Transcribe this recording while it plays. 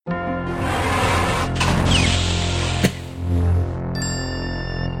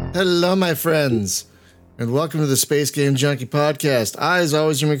Hello, my friends, and welcome to the Space Game Junkie Podcast. I, as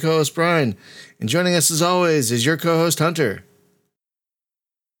always, am your co-host, Brian, and joining us, as always, is your co-host, Hunter.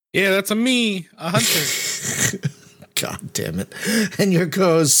 Yeah, that's me, a hunter. God damn it. And your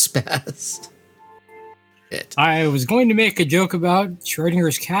co-host, Spaz. I was going to make a joke about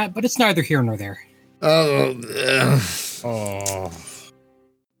Schrodinger's cat, but it's neither here nor there. So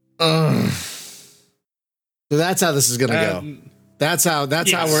that's how this is going to go. That's how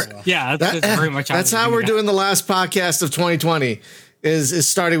we're. Yeah, that's very much how that's how we're doing the last podcast of 2020. Is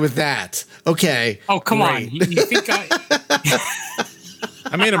starting with that. Okay. Oh, come on! You think I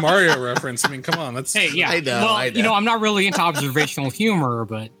made a Mario reference. I mean, come on. That's Hey, yeah. I know. I'm not really into observational humor,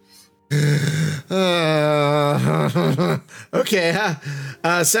 but okay.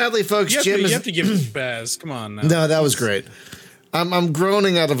 Sadly, folks, you Jim you have to give it Spaz. Come on. Now. No, that was great. I'm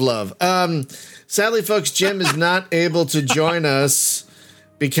groaning out of love. Sadly, folks, Jim is not able to join us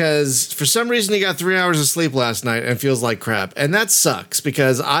because for some reason he got 3 hours of sleep last night and feels like crap. And that sucks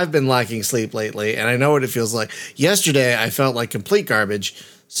because I've been lacking sleep lately and I know what it feels like. Yesterday, I felt like complete garbage.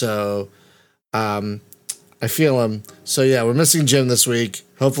 So I feel him. So yeah, we're missing Jim this week.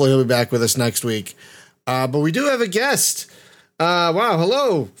 Hopefully he'll be back with us next week. But we do have a guest. Wow.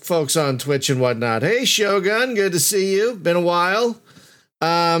 Hello, folks on Twitch and whatnot. Hey, Shogun. Good to see you. Been a while.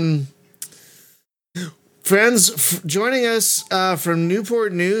 Friends, joining us from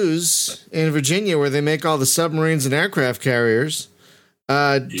Newport News in Virginia, where they make all the submarines and aircraft carriers.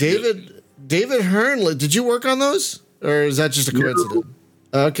 David Hernley, did you work on those, or is that just a coincidence?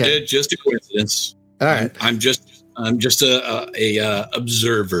 Okay, just a coincidence. All right, I'm just a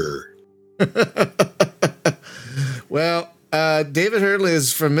observer. Well, David Hernley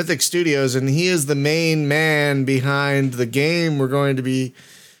is from Mythic Studios, and he is the main man behind the game we're going to be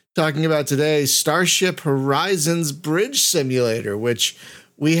talking about today, Starship Horizons Bridge Simulator, which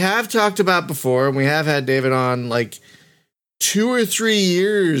we have talked about before, and we have had David on like 2 or 3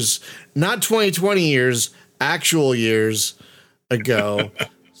 years, not 20 years, actual years ago.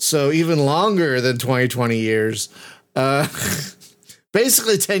 So even longer than 20 years.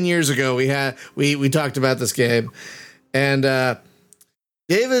 Basically 10 years ago, we talked about this game. And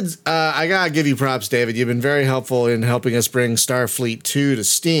David, I gotta give you props, David. You've been very helpful in helping us bring Starfleet 2 to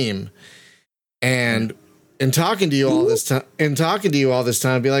Steam. And in talking to you all this time,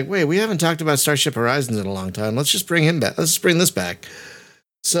 be like, wait, we haven't talked about Starship Horizons in a long time. Let's just bring him back. Let's just bring this back.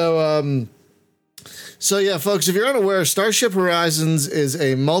 So yeah, folks, if you're unaware, Starship Horizons is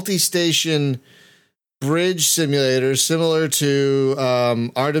a multi-station bridge simulator similar to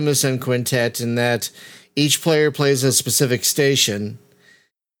Artemis and Quintet in that each player plays a specific station.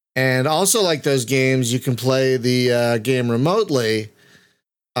 And also, like those games, you can play the game remotely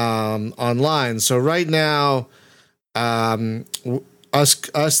online. So right now,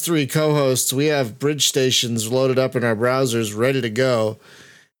 us three co-hosts, we have bridge stations loaded up in our browsers, ready to go.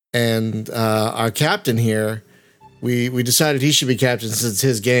 And our captain here, we decided he should be captain since it's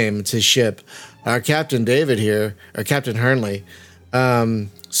his game, it's his ship. Our captain David here, or Captain Hernley,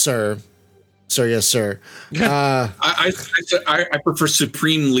 sir. Sir, yes, sir. I prefer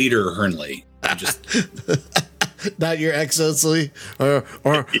Supreme Leader Hernley. Not your excellency or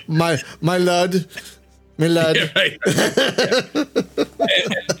my lud. My lud. Yeah, right. And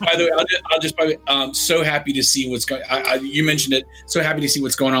by the way, I'm so happy to see what's going. You mentioned it. So happy to see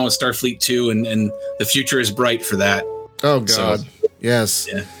what's going on with Starfleet 2, and the future is bright for that. Oh God, yes.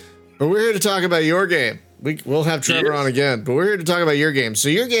 Yeah. But we're here to talk about your game. We'll have Trevor on again, but we're here to talk about your game. So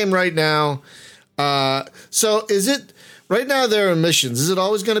your game right now, so is it right now there are missions? Is it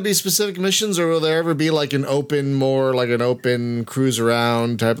always going to be specific missions, or will there ever be like an open cruise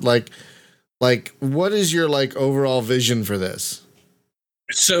around type, like what is your like overall vision for this?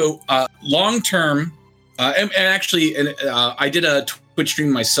 So long term, and actually, I did a Twitch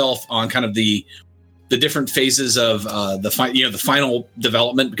stream myself on kind of the different phases of the final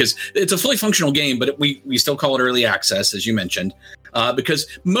development, because it's a fully functional game, but we still call it early access, as you mentioned, because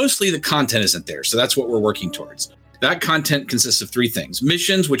mostly the content isn't there. So that's what we're working towards. That content consists of 3 things: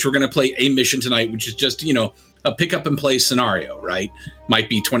 missions, which we're going to play a mission tonight, which is just, a pick up and play scenario, right? Might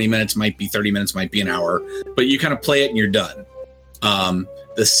be 20 minutes, might be 30 minutes, might be an hour, but you kind of play it and you're done.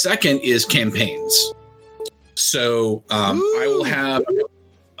 The second is campaigns. So I will have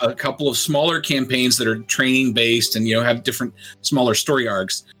a couple of smaller campaigns that are training based and, have different smaller story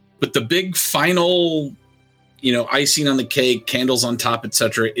arcs. But the big final, icing on the cake, candles on top,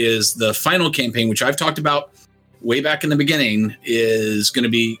 etc., is the final campaign, which I've talked about way back in the beginning, is going to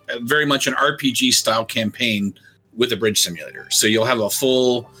be very much an RPG style campaign with a bridge simulator. So you'll have a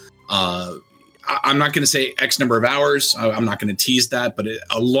full I'm not going to say X number of hours. I'm not going to tease that, but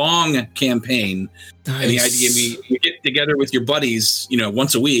a long campaign. Nice. And the idea you get together with your buddies,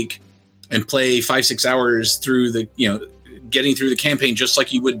 once a week and play 5-6 hours through the, getting through the campaign just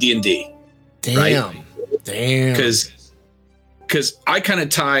like you would D&D. Damn. Right? Damn. Because I kind of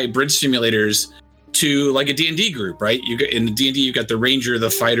tie bridge simulators to like a D&D group, right? You got in the D&D, you got the ranger, the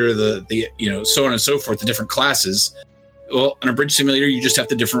fighter, the so on and so forth, the different classes. Well, in a bridge simulator, you just have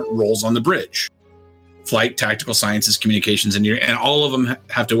the different roles on the bridge: flight, tactical sciences, communications, and all of them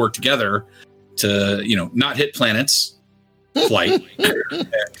have to work together to, not hit planets, flight,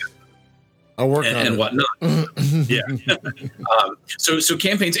 I'll work on and whatnot. Yeah. So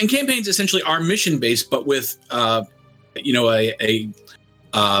campaigns essentially are mission based, but with a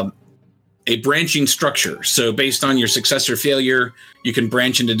branching structure. So based on your success or failure, you can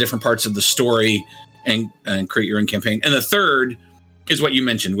branch into different parts of the story and create your own campaign. And the third is what you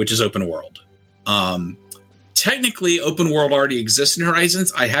mentioned, which is open world. Technically, open world already exists in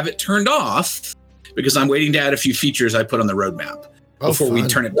Horizons. I have it turned off because I'm waiting to add a few features I put on the roadmap before we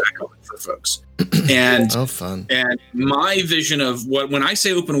turn it back on for folks. And fun. And my vision of when I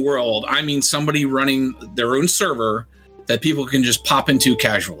say open world, I mean somebody running their own server that people can just pop into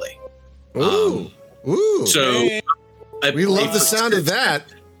casually. Ooh. So we love the sound of that.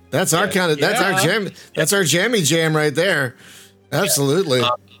 That's our kind of. That's our jam. That's our jammy jam right there. Absolutely.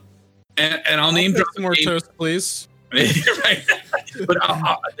 And I'll name drop some more toast, please. Right. But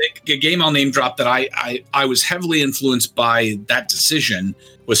I think a game I'll name drop that I was heavily influenced by that decision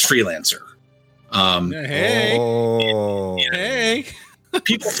was Freelancer. Hey.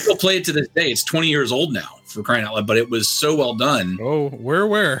 People still play it to this day. It's 20 years old now, for crying out loud, but it was so well done. Oh,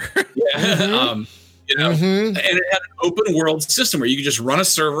 where? Yeah. Mm-hmm. And it had an open world system where you could just run a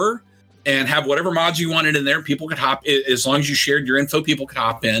server and have whatever mods you wanted in there. People could hop, as long as you shared your info, people could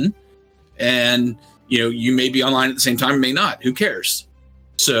hop in, and you may be online at the same time, may not. Who cares?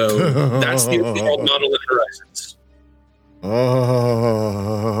 So that's the open world model in Horizons.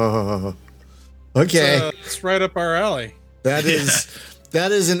 Oh, okay. It's right up our alley. That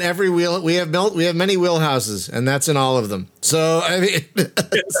is in every wheel. We have many wheelhouses, and that's in all of them. So I mean,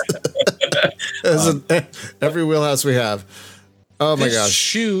 that's in every wheelhouse we have. Oh my gosh!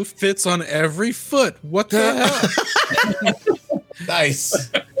 Shoe fits on every foot. What the hell?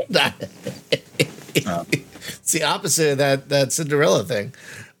 Nice. It's the opposite of that Cinderella thing.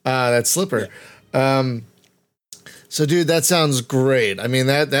 That slipper. So, dude, that sounds great. I mean,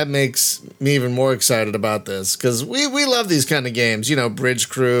 that makes me even more excited about this because we love these kind of games, Bridge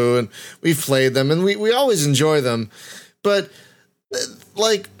Crew, and we've played them, and we always enjoy them. But,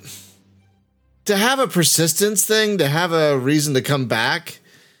 like, to have a persistence thing, to have a reason to come back,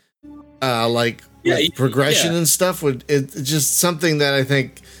 progression and stuff, it's just something that I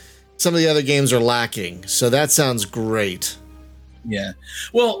think some of the other games are lacking. So that sounds great. Yeah.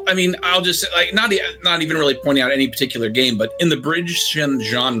 Well, I mean, I'll just not even really pointing out any particular game, but in the bridge sim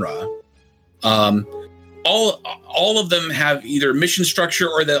genre, all of them have either mission structure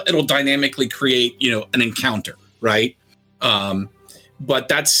or it'll dynamically create, an encounter, right? But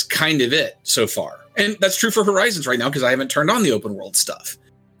that's kind of it so far. And that's true for Horizons right now because I haven't turned on the open world stuff.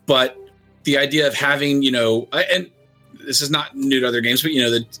 But the idea of having, and this is not new to other games, but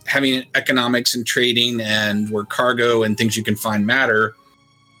having economics and trading and where cargo and things you can find matter,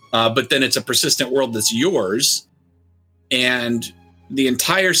 but then it's a persistent world that's yours, and the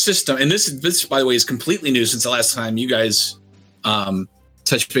entire system. And this by the way is completely new since the last time you guys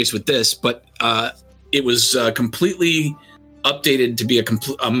touched base with this, but it was completely updated to be a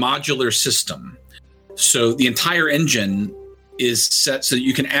modular system. So the entire engine is set so that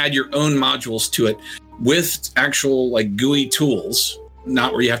you can add your own modules to it with actual GUI tools,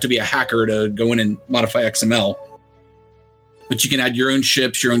 not where you have to be a hacker to go in and modify XML. But you can add your own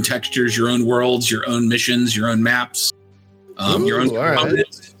ships, your own textures, your own worlds, your own missions, your own maps, your own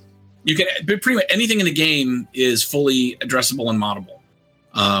components. You can pretty much anything in the game is fully addressable and moddable.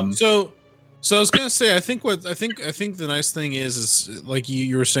 So I was gonna say, I think the nice thing is like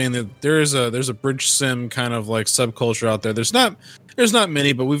you were saying that there's a bridge sim kind of like subculture out there. There's not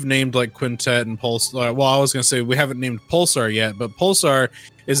many, but we've named like Quintet and Pulsar. Well, I was gonna say we haven't named Pulsar yet, but Pulsar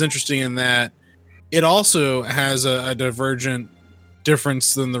is interesting in that it also has a divergent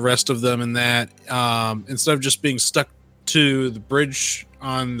difference than the rest of them in that instead of just being stuck to the bridge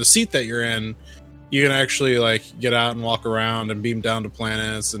on the seat that you're in, you can actually get out and walk around and beam down to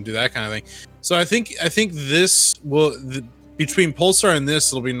planets and do that kind of thing. So I think this will between Pulsar and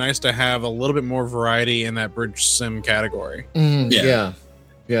this, it'll be nice to have a little bit more variety in that bridge sim category. Yeah.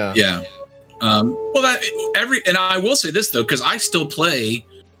 Well, and I will say this though, because I still play.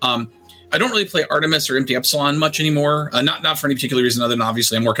 I don't really play Artemis or Empty Epsilon much anymore. Not for any particular reason other than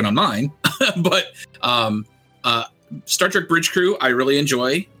obviously I'm working on mine. But Star Trek Bridge Crew, I really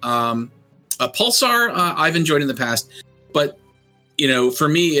enjoy. Pulsar, I've enjoyed in the past. But, for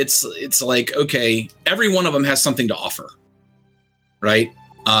me, it's like, okay, every one of them has something to offer. Right?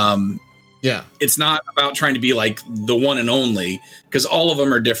 Yeah. It's not about trying to be like the one and only, because all of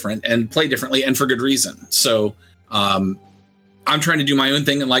them are different and play differently and for good reason. So I'm trying to do my own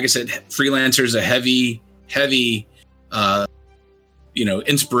thing. And like I said, Freelancer is a heavy,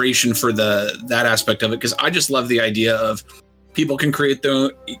 inspiration for that aspect of it. Because I just love the idea of people can create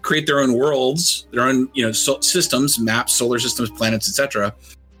their own worlds, their own, systems, maps, solar systems, planets, etc.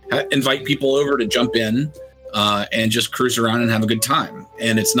 Invite people over to jump in. And just cruise around and have a good time.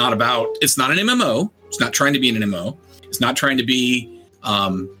 And it's not an MMO. It's not trying to be an MMO. It's not trying to be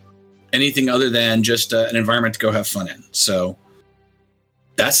anything other than just an environment to go have fun in. So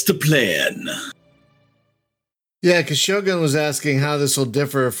that's the plan. Yeah, because Shogun was asking how this will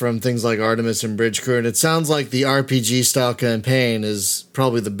differ from things like Artemis and Bridge Crew. And it sounds like the RPG style campaign is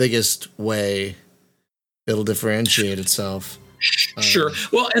probably the biggest way it'll differentiate itself. Sure.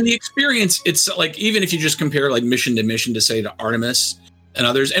 Well, and the experience, it's like, even if you just compare like mission to mission to say to Artemis and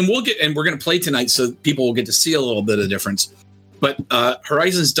others, and we're going to play tonight, so people will get to see a little bit of difference. But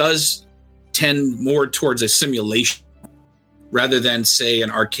Horizons does tend more towards a simulation rather than say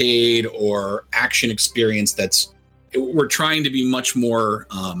an arcade or action experience. We're trying to be much more,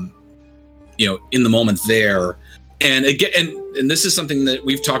 in the moment there. And again, and this is something that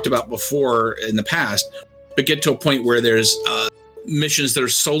we've talked about before in the past, but get to a point where there's missions that are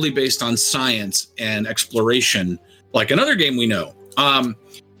solely based on science and exploration, like another game we know,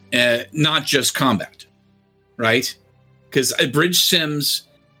 not just combat, right? Because bridge sims,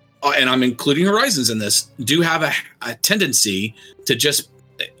 and I'm including Horizons in this, do have a tendency to just,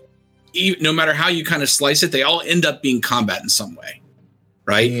 no matter how you kind of slice it, they all end up being combat in some way,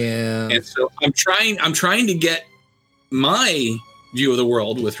 right? Yeah. And so I'm trying to get my view of the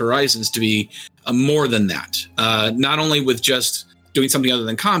world with Horizons to be more than that. Not only with just doing something other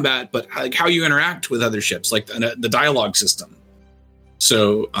than combat, but like how you interact with other ships, like the dialogue system.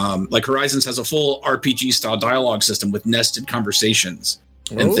 So like Horizons has a full RPG style dialogue system with nested conversations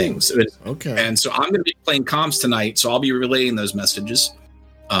and things. Okay. And so I'm going to be playing comms tonight. So I'll be relaying those messages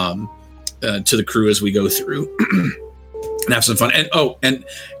to the crew as we go through and have some fun. And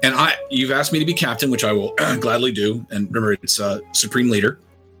you've asked me to be captain, which I will gladly do. And remember, it's Supreme Leader.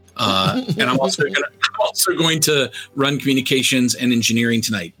 And I'm also going to run communications and engineering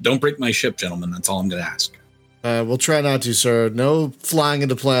tonight. Don't break my ship, gentlemen. That's all I'm going to ask. We'll try not to, sir. No flying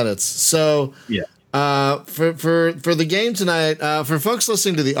into planets. So, yeah. For the game tonight, for folks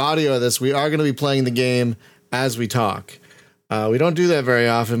listening to the audio of this, we are going to be playing the game as we talk. We don't do that very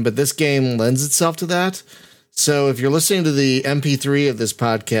often, but this game lends itself to that. So if you're listening to the MP3 of this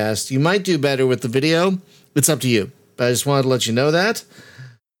podcast, you might do better with the video. It's up to you. But I just wanted to let you know that.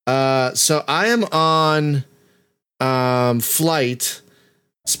 So I am on flight.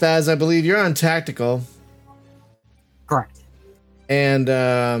 Spaz, I believe you're on tactical. Correct. And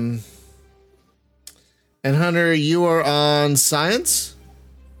Hunter, you are on science?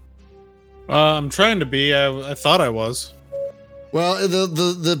 I'm trying to be. I thought I was. Well,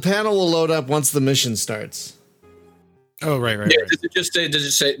 the panel will load up once the mission starts. Oh, right. Yeah, does it just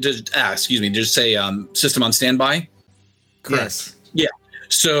say system on standby? Correct. Yes. Yeah.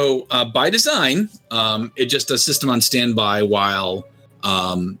 So by design, it just does system on standby while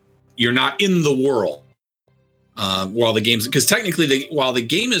you're not in the world. While the game's, because technically while the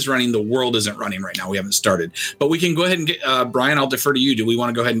game is running, the world isn't running right now. We haven't started, but we can go ahead and get Brian. I'll defer to you. Do we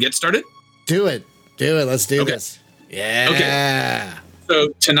want to go ahead and get started? Do it. Let's do this. Yeah. Okay. So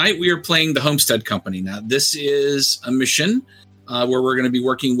tonight we are playing the Homestead Company. Now this is a mission where we're going to be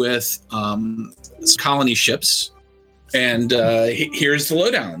working with colony ships. And here's the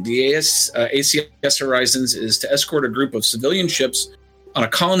lowdown. The ACS Horizons is to escort a group of civilian ships on a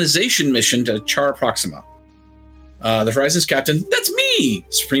colonization mission to Char Proxima. The Horizons captain, that's me,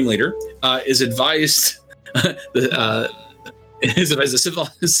 Supreme Leader, is advised the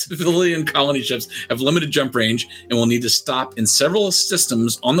civilian colony ships have limited jump range and will need to stop in several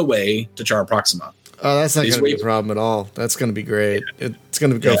systems on the way to Char Proxima. Oh, that's not going to be a problem at all. That's going to be great. It's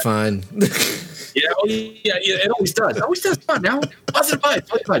going to go fine. Yeah, it always does. It always does. Come on now. Positive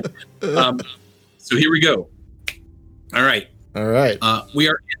vibe. So here we go. All right.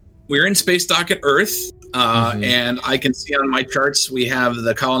 We're in space dock at Earth, and I can see on my charts we have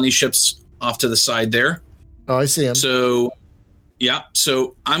the colony ships off to the side there. Oh, I see them. So, Yeah,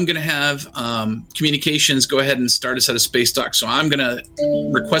 so I'm going to have communications go ahead and start us at a space dock. So I'm going to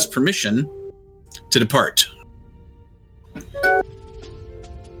request permission to depart.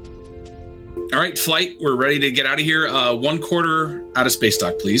 All right, flight, we're ready to get out of here. 1/4 out of space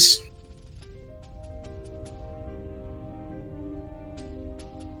dock, please.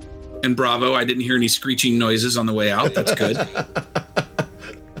 And bravo, I didn't hear any screeching noises on the way out. That's good.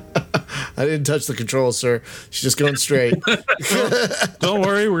 I didn't touch the controls, sir. She's just going straight. Don't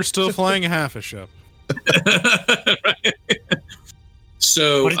worry, we're still flying a half a ship. Right.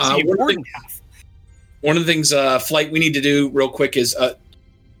 So But it's the important half. one of the things, flight, we need to do real quick is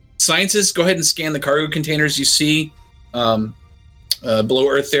sciences, go ahead and scan the cargo containers you see below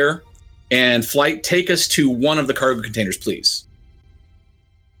Earth there. And flight, take us to one of the cargo containers, please.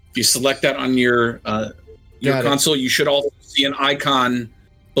 If you select that on your console, you should also see an icon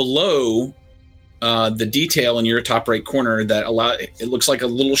below the detail in your top right corner that it looks like a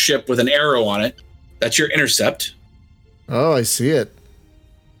little ship with an arrow on it. That's your intercept. Oh, I see it.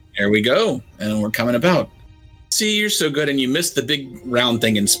 There we go. And we're coming about. See, you're so good, and you missed the big round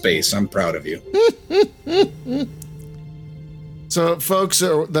thing in space. I'm proud of you. So, folks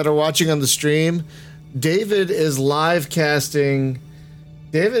that are watching on the stream, David is live casting.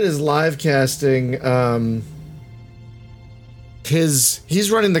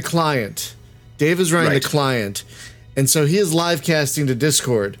 He's running the client. Dave is running the client. And so he is live casting to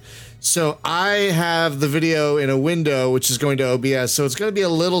Discord. So I have the video in a window, which is going to OBS. So it's going to be a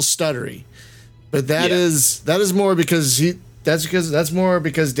little stuttery, but that is more because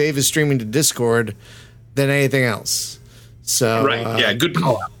because Dave is streaming to Discord than anything else. So, good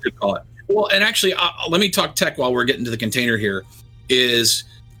call out. Good call out. Well, and actually, let me talk tech while we're getting to the container here.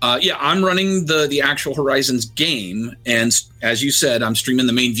 I'm running the actual Horizons game, and as you said, I'm streaming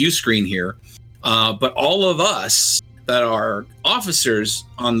the main view screen here. But all of us that are officers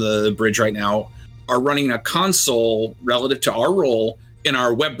on the bridge right now are running a console relative to our role in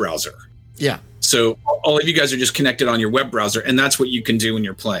our web browser. Yeah. So all of you guys are just connected on your web browser, and that's what you can do when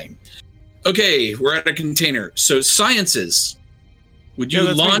you're playing. Okay, we're at a container. So sciences, would you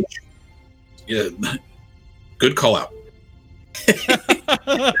launch? Yeah, good call out.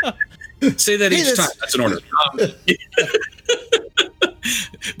 Say that each time. That's an order.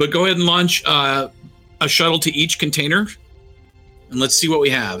 But go ahead and launch a shuttle to each container, and let's see what we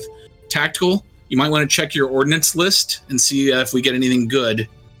have. Tactical, you might want to check your ordnance list and see if we get anything good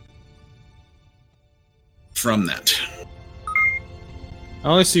from that. I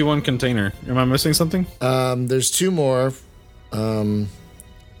only see one container. Am I missing something? There's two more. I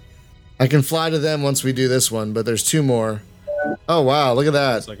can fly to them once we do this one, but there's two more. Oh, wow. Look at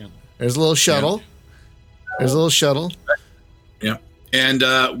that. There's a little shuttle. Yeah. There's a little shuttle. Yeah. And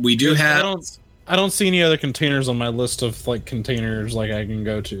we do have... I don't see any other containers on my list of containers I can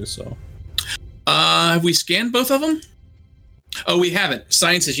go to, so... Have we scanned both of them? Oh, we haven't.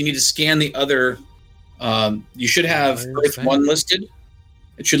 Sciences, you need to scan the other... you should have Earth 1 listed.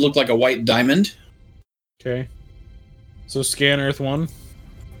 It should look like a white diamond. Okay. So scan Earth 1?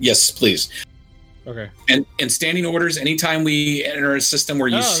 Yes, please. Okay. And standing orders, anytime we enter a system where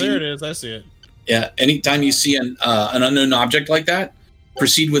you see... there it is. I see it. Yeah, anytime you see an unknown object like that,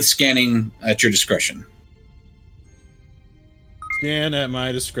 proceed with scanning at your discretion. Scan at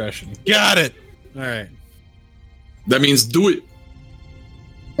my discretion. Got it! All right. That means do it.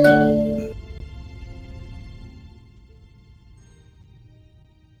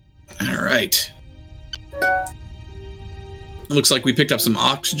 All right. It looks like we picked up some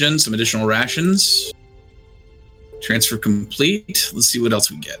oxygen, some additional rations. Transfer complete. Let's see what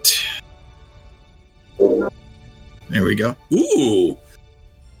else we get. There we go. Ooh.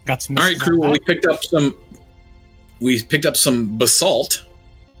 Got some. All right, crew. Well, we picked up some basalt,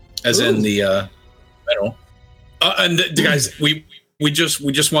 as in the metal. And the guys, we just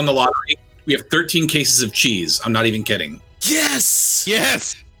won the lottery. We have 13 cases of cheese. I'm not even kidding. Yes.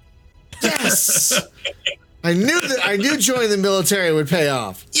 Yes. Yes. I knew joining the military would pay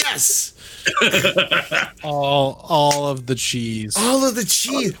off. Yes. all of the cheese. All of the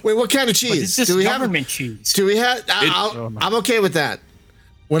cheese. Wait, what kind of cheese? Do we government cheese? Do we have? I'm okay with that.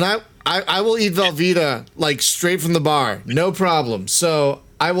 When I will eat Velveeta straight from the bar, no problem. So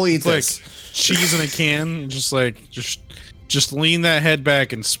I will eat this cheese in a can. Just lean that head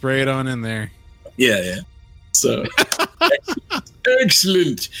back and spray it on in there. Yeah. So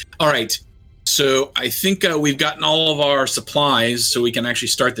excellent. All right. So I think we've gotten all of our supplies, so we can actually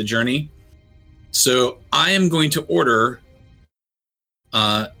start the journey. So I am going to order,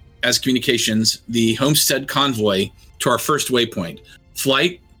 as communications, the Homestead Convoy to our first waypoint.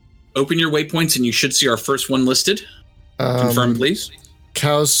 Flight, open your waypoints, and you should see our first one listed. Confirm, please.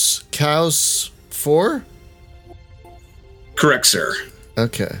 Cows 4? Correct, sir.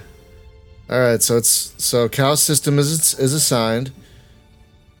 Okay. All right, so Cow system is assigned.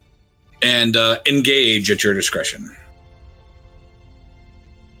 And engage at your discretion.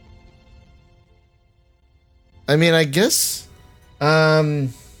 I mean, I guess. Yeah,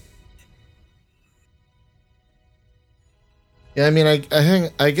 I mean,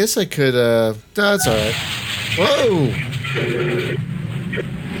 I guess I could. No, that's all right. Whoa!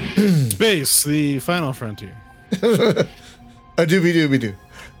 Space, the final frontier. A doobie doobie doo.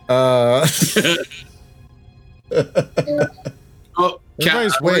 Oh,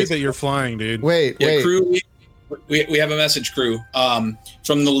 Everybody's worried that you're flying, dude. Wait. Crew. We have a message, crew. From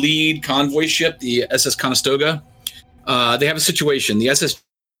the lead convoy ship, the SS Conestoga. They have a situation. The SS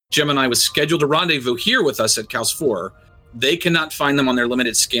Gemini was scheduled to rendezvous here with us at Caos 4. They cannot find them on their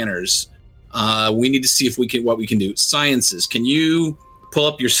limited scanners. We need to see what we can do. Sciences, can you pull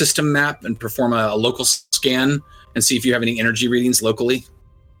up your system map and perform a local scan and see if you have any energy readings locally?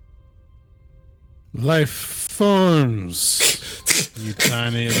 Life forms. You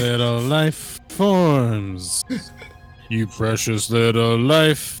tiny little life forms. You precious little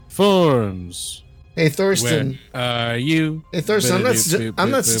life forms. Hey Thorsten. Where are you? Hey Thorsten,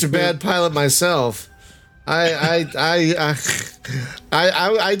 I'm not such a bad pilot myself. I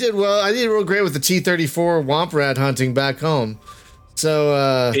did well. I did real great with the T-34 Womp Rat hunting back home.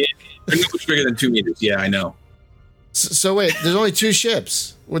 So they're much bigger than 2 meters. Yeah, I know. So wait, there's only 2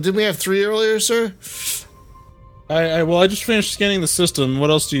 ships. Well, didn't we have 3 earlier, sir? I just finished scanning the system. What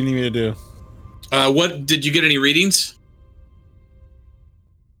else do you need me to do? What did you get any readings?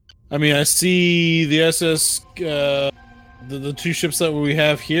 I mean, I see the SS, the 2 ships that we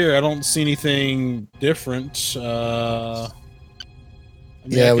have here. I don't see anything different. I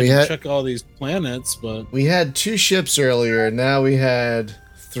mean, yeah, we had check all these planets, but we had 2 ships earlier. Now we had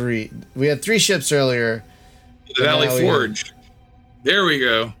 3. We had 3 ships earlier. The Valley Forge. There we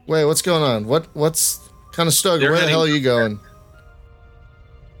go. Wait, what's going on? What's kind of stuck? Where the hell are you going?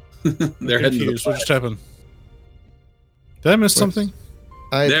 They're heading to the What just happened? Did I miss something?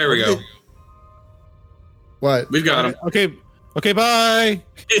 There we go. What? We've got them. Okay, bye.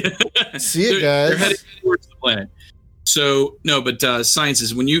 See you guys. They're heading towards the planet. So no, but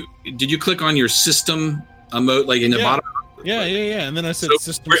sciences. Did you click on your system mode, like in the bottom? Yeah. And then I said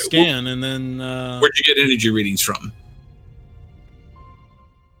system scan, and then where'd you get energy readings from?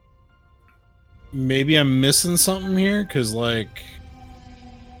 Maybe I'm missing something here, because like,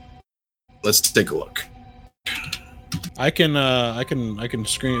 let's take a look. I can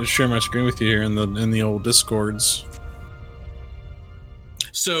share my screen with you here in the old Discords.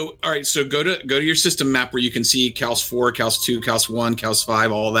 So all right, so go to your system map where you can see Caos 4, Caos 2, Caos 1, Caos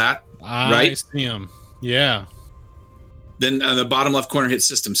 5, all that. I see them. Yeah. Then on the bottom left corner, hit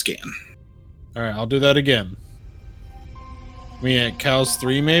system scan. All right, I'll do that again. I mean, at Caos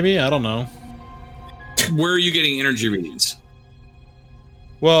 3, maybe? I don't know. Where are you getting energy readings?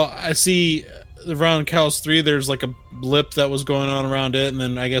 Well, I see around Caos 3, there's like a blip that was going on around it, and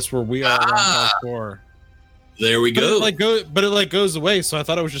then I guess where we are around Caos 4. There we go. But it goes away, so I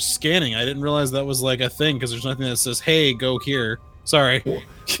thought it was just scanning. I didn't realize that was like a thing, because there's nothing that says, hey, go here. Sorry.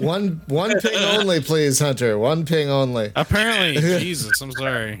 One ping only, please, Hunter. 1 ping only. Apparently. Jesus, I'm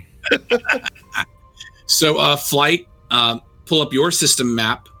sorry. So, flight, pull up your system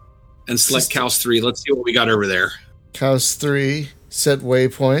map and select Caos 3. Let's see what we got over there. Caos 3, set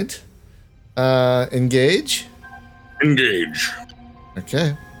waypoint. Engage. Engage.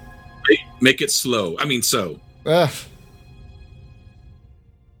 Okay. Make it slow. I mean, so. I'm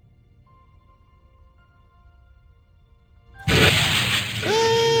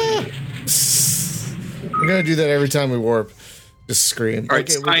gonna do that every time we warp. Just scream. All right,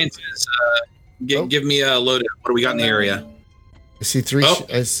 sciences. Give me a load. What do we got in the area? I see 3.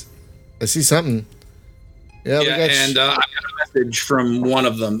 I see something. Yeah, we got and I got a message from one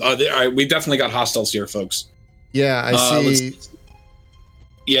of them. We definitely got hostiles here, folks. Yeah, I see.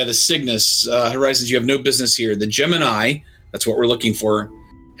 Yeah, the Cygnus Horizons. You have no business here. The Gemini. That's what we're looking for.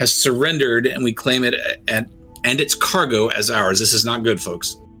 Has surrendered, and we claim it and its cargo as ours. This is not good,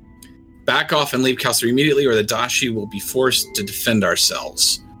 folks. Back off and leave Caos 3 immediately, or the Dashi will be forced to defend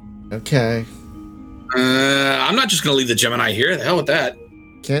ourselves. Okay. I'm not just going to leave the Gemini here. The hell with that.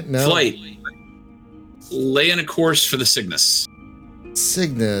 Can't know. Flight. Lay in a course for the Cygnus.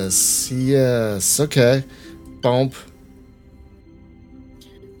 Cygnus. Yes. Okay. Bump.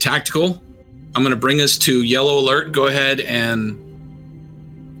 Tactical. I'm going to bring us to yellow alert. Go ahead and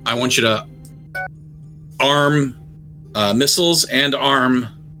I want you to arm missiles and arm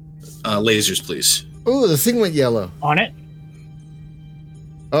lasers, please. Ooh, the thing went yellow. On it.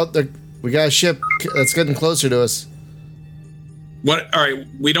 Oh, we got a ship that's getting closer to us. What? All right,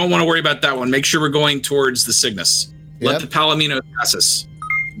 we don't want to worry about that one. Make sure we're going towards the Cygnus. Let Yep. the Palomino pass us.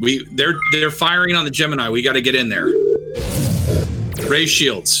 They're firing on the Gemini. We got to get in there. Raise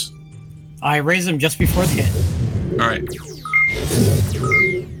shields. I raised them just before the hit. All right.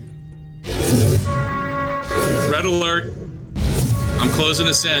 Red alert. I'm closing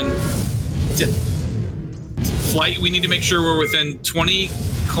us in. Flight, we need to make sure we're within 20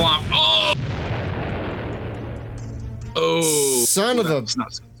 kilometers. Oh. Son of a... That's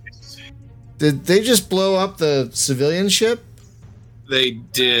not- Did they just blow up the civilian ship? They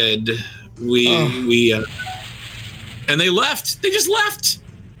did. And they left. They just left.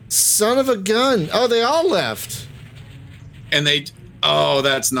 Son of a gun. Oh, they all left. And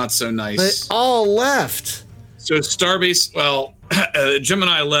that's not so They nice. all left. So Starbase, well,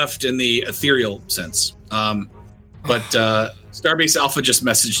 Gemini left in the ethereal sense. But Starbase Alpha just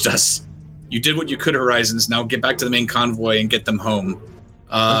messaged us. You did what you could, Horizons. Now get back to the main convoy and get them home.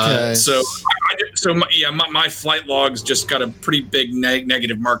 Okay. My flight logs just got a pretty big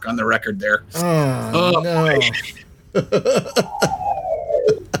negative mark on the record there. Oh, no.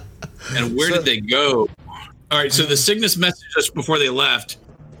 And where did they go? All right, so the Cygnus messaged us before they left.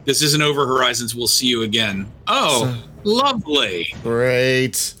 This isn't over, Horizons. We'll see you again. Oh, lovely.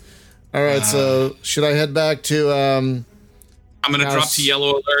 Great. All right, so should I head back to... I'm going to drop to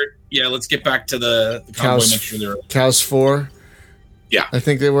yellow alert. Yeah, let's get back to the convoy. Make sure they're... Cows 4? Yeah. I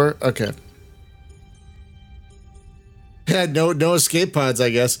think they were? Okay. Yeah, no escape pods, I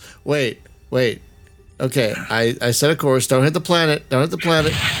guess. Wait. Okay, I set a course. Don't hit the planet.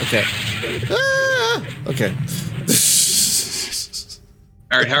 Okay. Ah! Okay.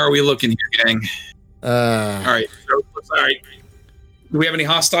 All right, how are we looking here, gang? All right. Do we have any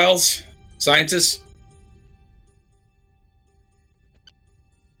hostiles? Scientists?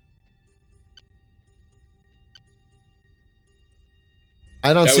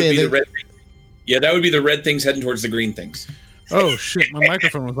 I don't see anything. That would be the red things heading towards the green things. Oh shit! My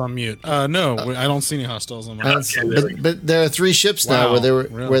microphone was on mute. No, I don't see any hostiles on my. But there are 3 ships now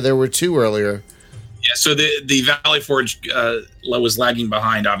where there were 2 earlier. Yeah, so the Valley Forge was lagging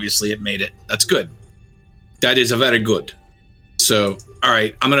behind. Obviously, it made it. That's good. That is a very good. So, all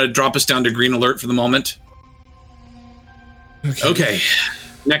right, I'm going to drop us down to green alert for the moment. Okay.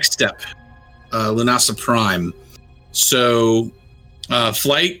 Next step, Lunasa Prime. So,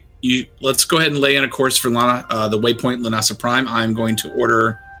 flight. Let's go ahead and lay in a course for the waypoint Lunasa Prime. I'm going to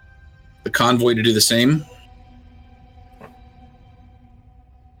order the convoy to do the same.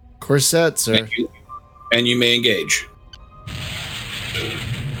 Course set, sir. And you may engage.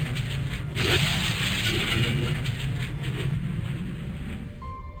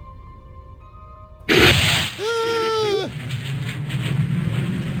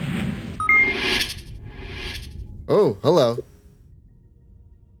 Oh, hello.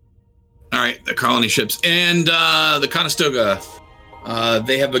 All right, the colony ships and the Conestoga.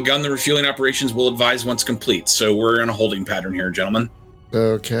 They have begun the refueling operations. We'll advise once complete. So we're in a holding pattern here, gentlemen.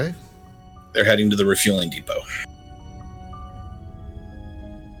 Okay. They're heading to the refueling depot.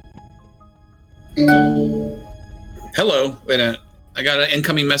 Hello. Wait a minute. I got an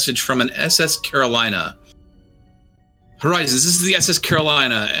incoming message from an SS Carolina. Horizons, this is the SS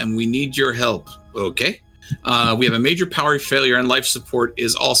Carolina, and we need your help. Okay. We have a major power failure, and life support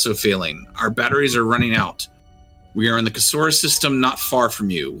is also failing. Our batteries are running out. We are in the Casora system not far from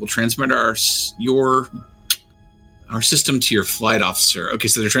you. We'll transmit our system to your flight officer. Okay,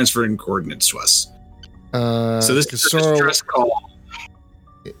 so they're transferring coordinates to us. So this is a distress call.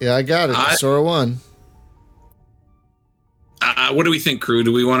 Yeah, I got it. Casora 1. What do we think, crew?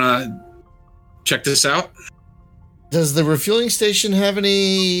 Do we want to check this out? Does the refueling station have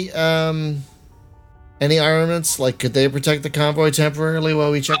any armaments? Like, could they protect the convoy temporarily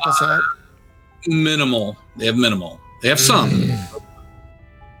while we check this out? Minimal. They have minimal. They have some.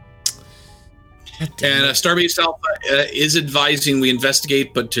 And Starbase Alpha is advising we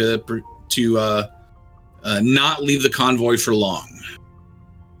investigate, but to not leave the convoy for long.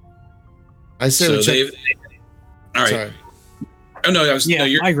 I say so we check. All right. Sorry. Oh no,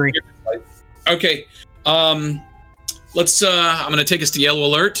 I agree. Okay. Let's. I'm going to take us to yellow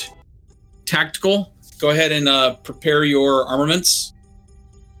alert. Tactical. Go ahead and prepare your armaments.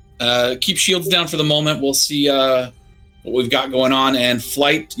 Keep shields down for the moment. We'll see what we've got going on. And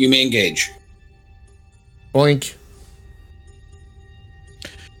flight, you may engage. Boink.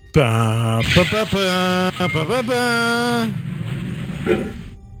 Ba, ba, ba, ba, ba, ba, ba.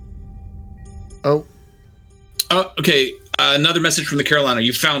 Oh. Oh, okay. Another message from the Carolina.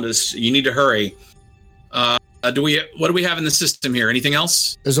 You found us. You need to hurry. What do we have in the system here? Anything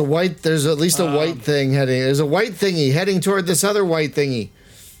else? There's at least a white thing heading. There's a white thingy heading toward this other white thingy.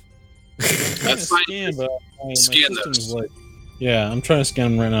 That's fine. Scan those. Yeah, I'm trying to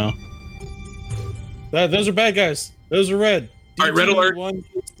scan them right now. Those are bad guys. Those are red. All right, red alert.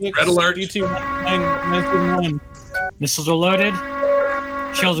 Red alert. DT-971. Missiles are loaded.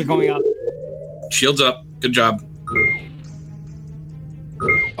 Shields are going up. Shields up. Good job.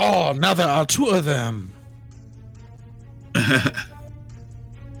 Oh, now there are 2 of them.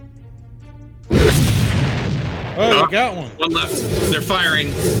 Oh, you got one. One left. They're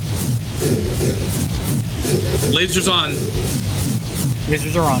firing. Lasers on.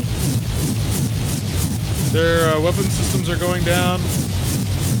 Lasers are on. Their weapon systems are going down.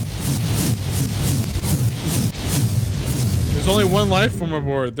 There's only one life form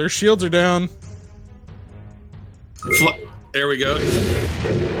aboard. Their shields are down. There we go.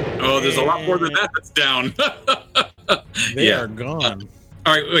 Oh, there's a lot more than that that's down. They are gone.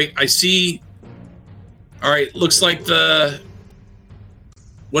 All right, wait. I see. All right, looks like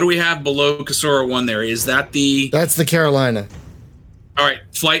what do we have below Kasora 1 there? Is that the... That's the Carolina. All right,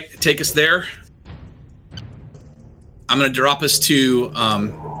 flight, take us there. I'm going to drop us to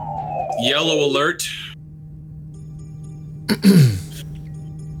yellow alert.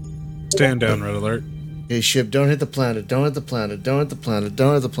 Stand down, red alert. Hey, ship, don't hit the planet. Don't hit the planet. Don't hit the planet.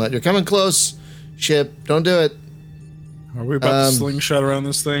 Don't hit the planet. You're coming close, ship. Don't do it. Are we about to slingshot around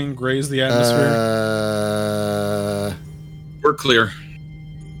this thing, graze the atmosphere? We're clear.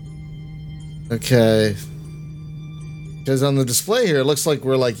 Okay. Because on the display here, it looks like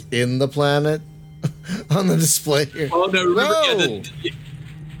we're like in the planet. On the display here. Oh, no. Remember,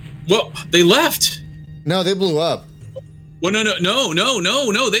 well, they left. No, they blew up. Well,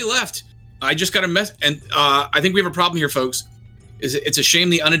 no. They left. I just got a mess. And I think we have a problem here, folks. It's a shame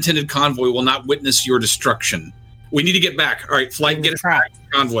the unattended convoy will not witness your destruction. We need to get back. All right, flight, get us back to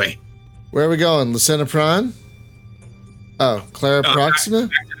the convoy. Where are we going? Lucena Prime? Oh, Clara Proxima?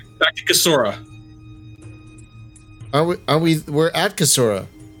 Back to Kasora. We're at Kasora.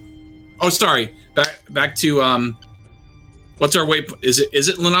 Oh, sorry. Back to what's our way? Is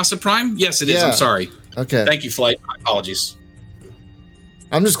it Lanasa Prime? Yes, it is. Yeah. I'm sorry. Okay. Thank you, flight. My apologies.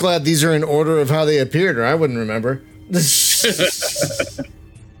 I'm just glad these are in order of how they appeared, or I wouldn't remember.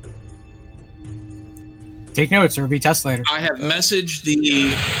 Take notes, or be test later. I have messaged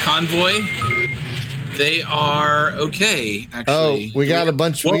the convoy. They are okay. Actually, we got a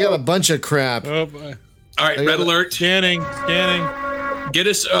bunch. We got a bunch of crap. Oh boy! All right, red alert. Scanning. Get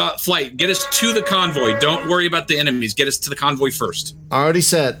us flight. Get us to the convoy. Don't worry about the enemies. Get us to the convoy first. Already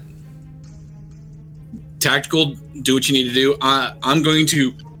set. Tactical. Do what you need to do. I'm going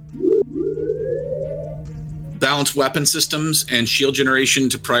to balance weapon systems and shield generation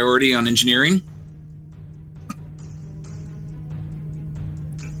to priority on engineering.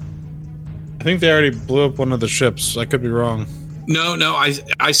 I think they already blew up one of the ships. I could be wrong. No,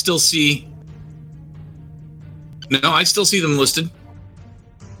 I still see. No, I still see them listed.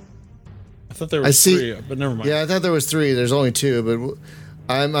 I thought there was 3, but never mind. Yeah, I thought there was 3. There's only 2, but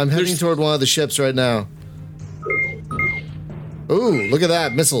I'm heading toward one of the ships right now. Ooh, look at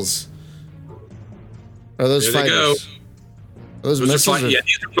that, missiles. Are those there fighters? Those missiles? Yeah,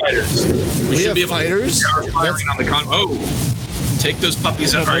 these are fighters. We should be fighters. Firing on the take those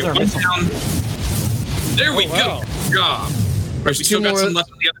puppies out. All right, one down. There we go. Good job. There's we still got some left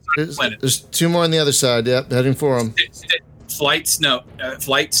on the other side of the planet. There's 2 more on the other side. Yep, heading for them. Flight,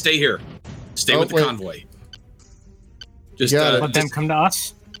 stay here. Stay with the convoy. Just let them come to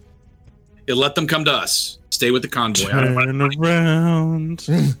us. Let them come to us. Stay with the convoy. Turn around.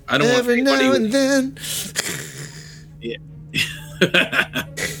 I don't Every want now and then. Yeah.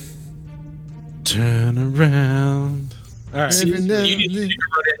 Turn around. All right. You need to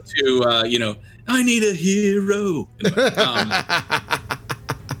run into, I need a hero.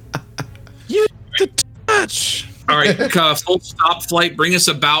 You the touch. All right, full stop flight. Bring us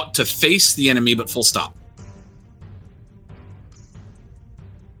about to face the enemy, but full stop.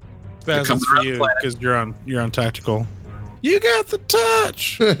 That's for you because you're on tactical. You got the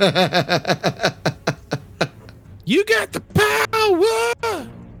touch. You got the power.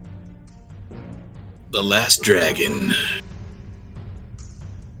 The last dragon.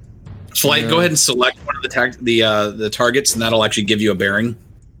 Flight. Go ahead and select one of the targets, and that'll actually give you a bearing.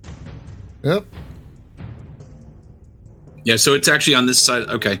 Yep. Yeah, so it's actually on this side.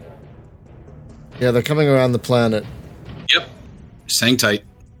 Okay. Yeah, they're coming around the planet. Yep. Just hang tight.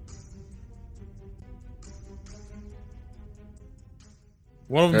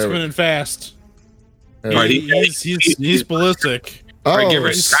 One of them's spinning fast. All right, he's ballistic. Oh, all right, get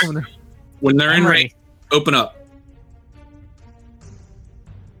ready. When they're in range, open up.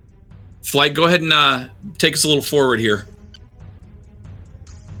 Flight, go ahead and take us a little forward here.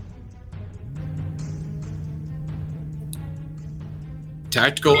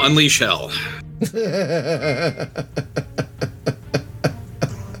 Tactical unleash hell.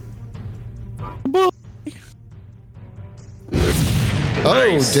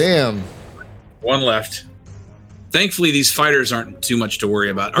 Oh, damn. One left. Thankfully, these fighters aren't too much to worry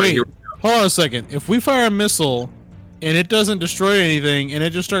about. All right, Wait, here. hold on a second. If we fire a missile and it doesn't destroy anything and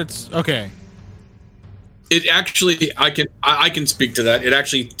it just starts, okay. It actually, I can speak to that. It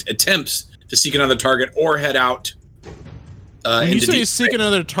actually attempts to seek another target or head out. When you into say deep seek space.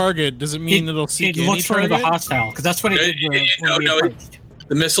 another target, does it mean it'll seek It any looks for target? the hostile, because that's what it did when we approached.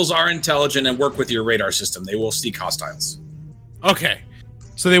 The missiles are intelligent and work with your radar system. They will seek hostiles. Okay.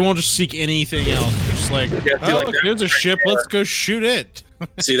 So they won't just seek anything else. They're just like, Yeah, oh, like look, that. there's a ship. Let's go shoot it.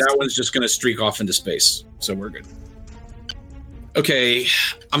 See, that one's just going to streak off into space. So we're good. Okay,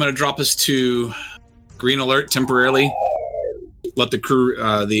 I'm going to drop us to green alert temporarily. Let the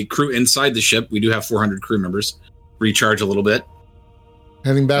crew inside the ship, we do have 400 crew members, recharge a little bit.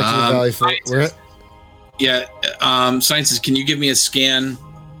 Heading back to the Valley Fort. Sciences, can you give me a scan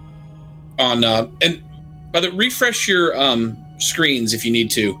on and by the refresh your screens if you need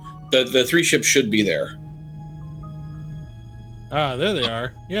to. The 3 ships should be there. Ah, there they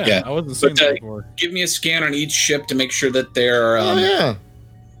are. Yeah, Yeah. I wasn't seeing But, that before. Give me a scan on each ship to make sure that their Yeah.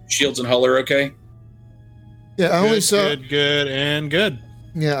 shields and hull are okay. Yeah, I only Good, saw. good, and good.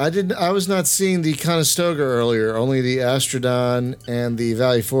 Yeah, I was not seeing the Conestoga earlier, only the Astrodon and the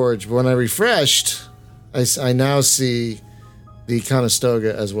Valley Forge. But when I refreshed, I now see the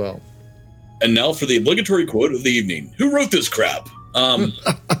Conestoga as well. And now for the obligatory quote of the evening. Who wrote this crap?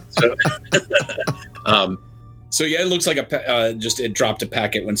 So yeah, it looks like it dropped a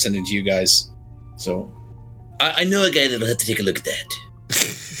packet when sending to you guys. So I know a guy that'll have to take a look at that.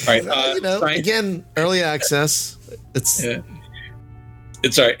 All right, Science, again, early access. It's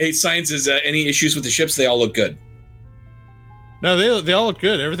it's all right. Hey, Science, is any issues with the ships? They all look good. No, they all look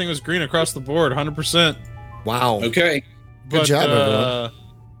good. Everything was green across the board, 100%. wow. Okay. Good job,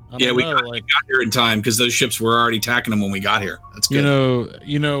 everyone. We got here in time because those ships were already attacking them when we got here. That's good.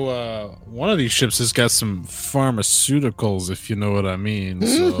 You know, one of these ships has got some pharmaceuticals, if you know what I mean.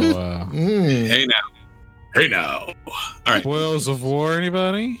 So, Hey now. All right. Spoils of war,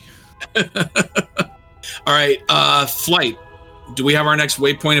 anybody? All right. Flight. Do we have our next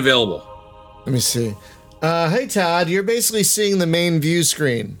waypoint available? Let me see. Hey, Todd, you're basically seeing the main view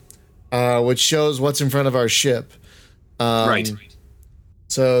screen, which shows what's in front of our ship. Right.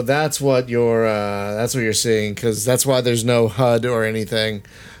 So that's what you're seeing, because that's why there's no HUD or anything.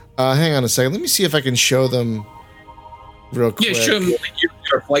 Hang on a second. Let me see if I can show them real quick. Yeah, show them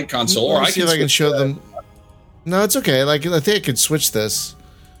your flight console, or Let me I see can if I can switch show them. No, it's okay. Like, I think I could switch this.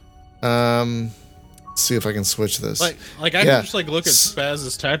 Let's see if I can switch this. I can just look at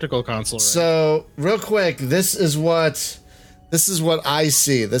Spaz's tactical console. Right? So real quick, this is what I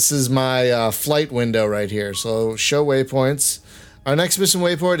see. This is my flight window right here. So show waypoints. Our next mission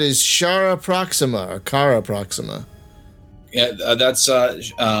waypoint is Shara Proxima or Kara Proxima. Yeah, that's not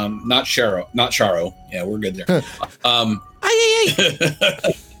Sharo. Yeah, we're good there. Right.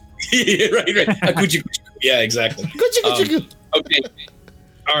 Yeah, exactly. Okay.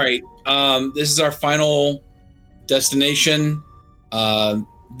 All right. This is our final destination. The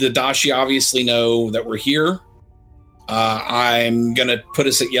Dashi obviously know that we're here. I'm gonna put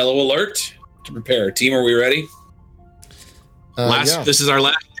us at yellow alert to prepare. Team, are we ready? Yeah. This is our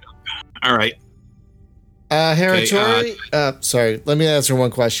last. All right. Heratori. Sorry, let me answer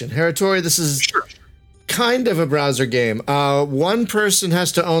one question. Heratori, this is kind of a browser game. One person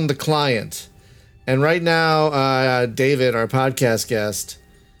has to own the client, and right now, David, our podcast guest,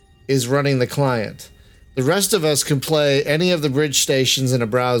 is running the client. The rest of us can play any of the bridge stations in a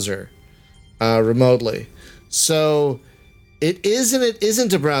browser remotely. So it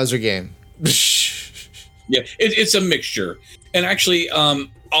isn't a browser game. Yeah, it's a mixture. And actually,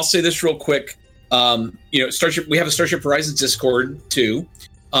 I'll say this real quick. Starship. We have a Starship Horizons Discord too,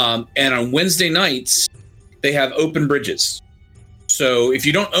 and on Wednesday nights they have open bridges. So if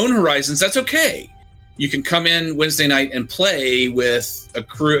you don't own Horizons, that's okay. You can come in Wednesday night and play with a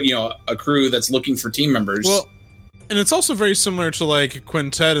crew. A crew that's looking for team members. Well, and it's also very similar to like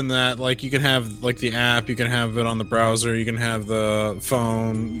Quintet in that you can have like the app, you can have it on the browser, you can have the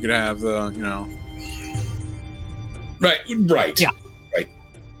phone, you can have the Right. Yeah. Right.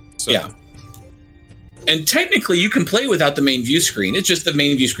 So. Yeah. And technically, you can play without the main view screen. It's just the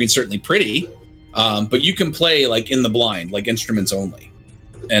main view screen's certainly pretty, but you can play like in the blind, like instruments only.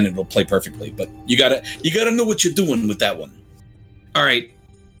 and it'll play perfectly. But you gotta know what you're doing with that one. All right,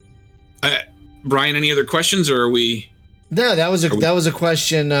 Brian. Any other questions, or are we? No, that was a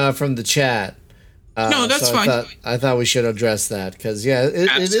question from the chat. No, that's fine. I thought we should address that because it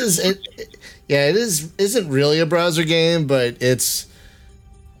isn't really a browser game, but it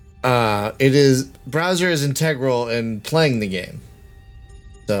is. Browser is integral in playing the game.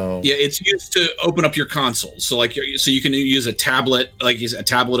 So yeah, it's used to open up your console. So you can use a tablet,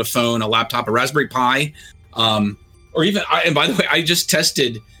 a phone, a laptop, a Raspberry Pi, or even. And by the way, I just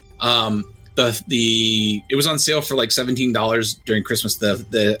tested it was on sale for like $17 during Christmas.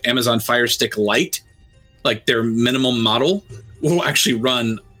 The Amazon Fire Stick Lite, like their minimum model, will actually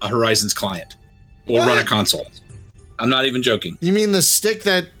run a Horizons client. Will run a console. I'm not even joking. You mean the stick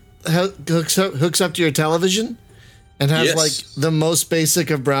that hooks up to your television and has like the most basic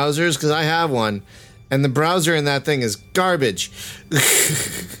of browsers? Because I have one, and the browser in that thing is garbage.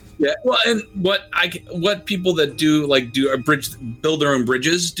 Yeah, well, and what people that build their own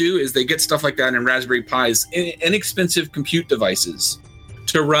bridges do is they get stuff like that in Raspberry Pis, inexpensive compute devices,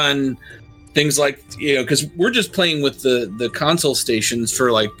 to run things like, because we're just playing with the console stations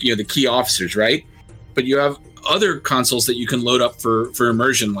for the key officers, right? But you have other consoles that you can load up for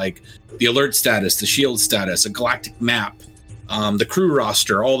immersion, like the alert status, the shield status, a galactic map, the crew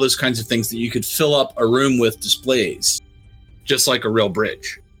roster, all those kinds of things that you could fill up a room with displays, just like a real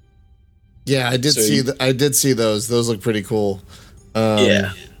bridge. Yeah, I did see those. Those look pretty cool.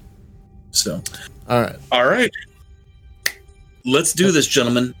 Yeah. So, all right. Let's do this,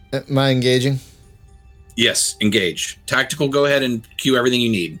 gentlemen. Am I engaging? Yes, engage. Tactical, go ahead and cue everything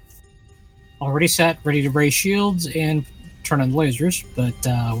you need. Already set, ready to brace shields and turn on the lasers, but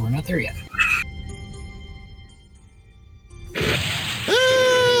we're not there yet.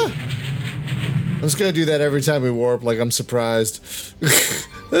 I'm just gonna do that every time we warp. Like I'm surprised.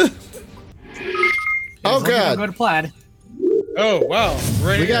 Oh god! Go to plaid. Oh wow!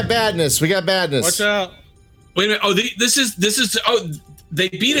 We got badness. Watch out! Wait a minute. Oh, this is. Oh, they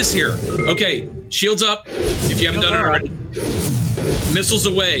beat us here. Okay, shields up. If you haven't done it already. Missiles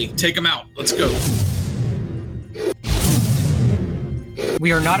away. Take them out. Let's go.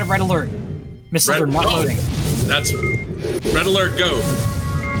 We are not at red alert. Missiles are not loading. That's red alert. Go.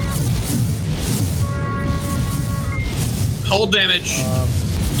 Hull damage.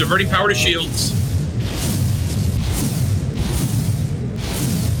 Diverting power to shields.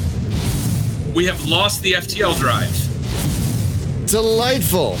 We have lost the FTL drive.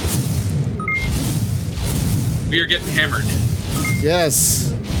 Delightful. We are getting hammered.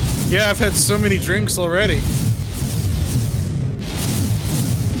 Yes. Yeah, I've had so many drinks already.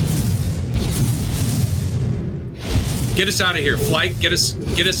 Get us out of here, flight. Get us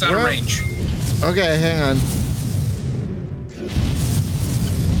out of range. Okay, hang on.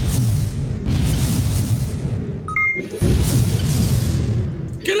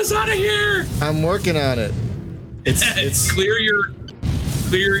 Get us out of here. I'm working on it. It's clear your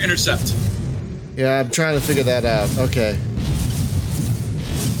intercept. Yeah, I'm trying to figure that out. Okay.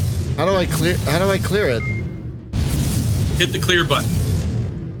 How do I clear it? Hit the clear button.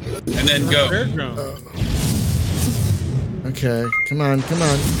 And then go. Okay. Come on.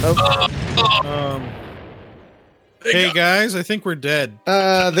 Oh. Hey guys, I think we're dead.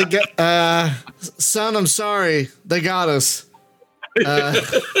 Son, I'm sorry. They got us.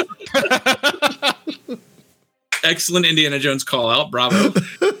 Excellent Indiana Jones call out. Bravo.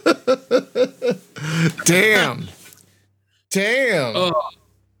 Damn. Oh.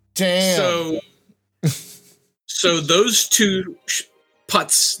 Damn. So those two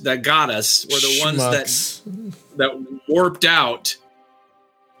putts that got us were the ones that warped out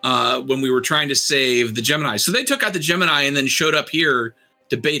when we were trying to save the Gemini. So they took out the Gemini and then showed up here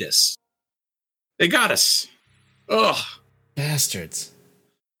to bait us. They got us. Ugh. Bastards.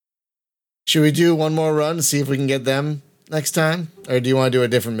 Should we do one more run to see if we can get them next time? Or do you want to do a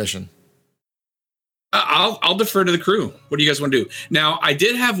different mission? I'll defer to the crew. What do you guys want to do? Now, I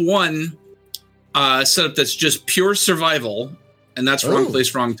did have one setup that's just pure survival, and that's wrong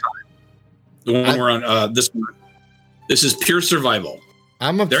place, wrong time. The one we're on, this one. This is pure survival.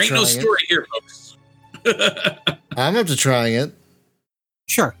 There ain't no story here, folks. I'm up to trying it.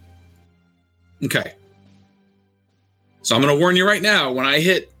 Sure. Okay. So I'm going to warn you right now, when I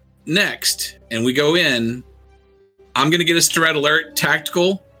hit next and we go in, I'm going to get us to red alert,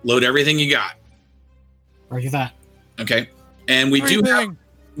 tactical, load everything you got. Roger that. Okay. And we do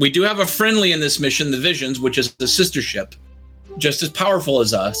have a friendly in this mission, the Visions, which is the sister ship, just as powerful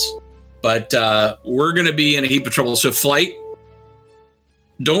as us. But we're going to be in a heap of trouble. So flight,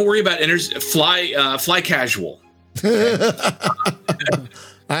 don't worry about fly casual.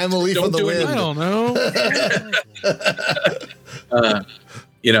 I'm a leaf on the wind. I don't know.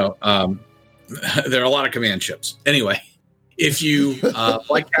 There are a lot of command ships. Anyway, if you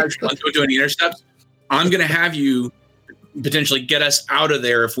fly casual and don't do any intercepts, I'm going to have you potentially get us out of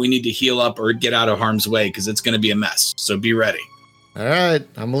there if we need to heal up or get out of harm's way, because it's going to be a mess. So be ready. All right.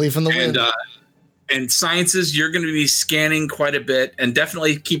 I'm a leaf on the wind. And sciences, you're going to be scanning quite a bit, and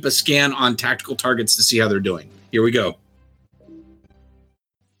definitely keep a scan on tactical targets to see how they're doing. Here we go.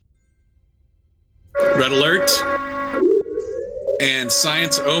 Red alert. And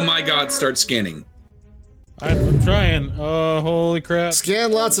science, oh my God, start scanning. I'm trying. Oh, holy crap!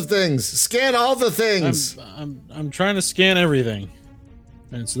 Scan lots of things. Scan all the things. I'm trying to scan everything.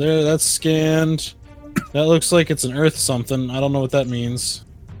 And it's there. That's scanned. That looks like it's an Earth something. I don't know what that means.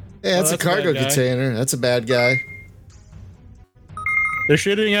 Yeah, that's a cargo container. That's a bad guy. They're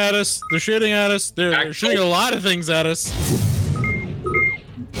shooting at us. They're shooting at us. They're shooting a lot of things at us.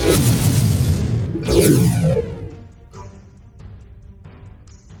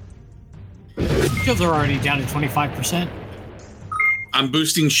 Shields are already down to 25%. I'm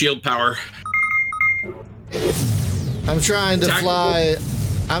boosting shield power. I'm trying to fly.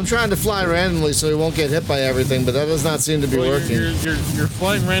 I'm trying to fly randomly so he won't get hit by everything, but that does not seem to be working. You're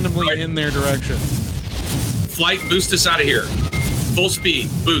flying randomly in their direction. Flight, boost us out of here. Full speed,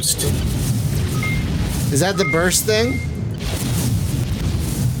 boost. Is that the burst thing?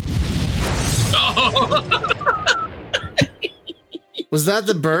 Oh. Was that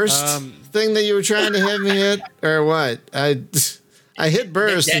the burst thing that you were trying to hit me hit, or what? I hit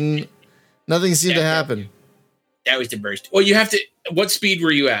burst and nothing seemed to happen. That was the burst. Well, you have to. What speed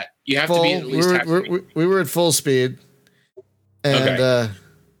were you at? You have to be at least. We were at full speed, and okay.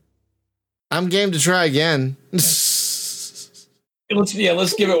 I'm game to try again. Let's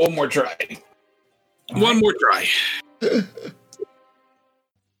give it one more try. One more try.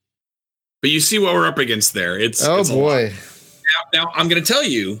 But you see what we're up against there. It's boy. Now I'm going to tell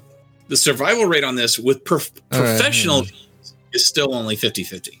you, the survival rate on this with professional is still only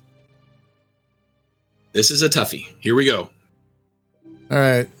 50-50. This is a toughie. Here we go. All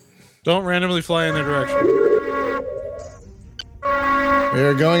right. Don't randomly fly in their direction. We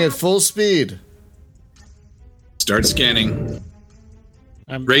are going at full speed. Start scanning.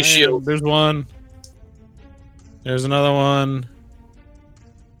 Ratio. There's one. There's another one.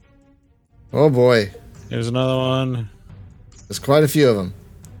 Oh boy. There's another one. There's quite a few of them.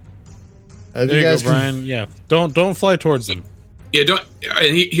 There you go, Brian. Yeah. Don't fly towards them. Yeah, don't.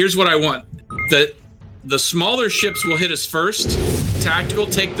 And here's what I want. The smaller ships will hit us first. Tactical,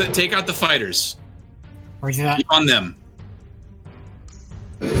 take out the fighters. Where's that? Keep on them.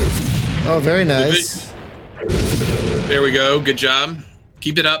 Oh, very nice. There we go. Good job.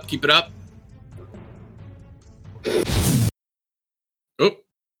 Keep it up. Keep it up.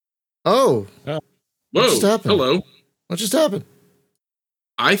 Oh. Whoa. What just happened? Hello. What just happened?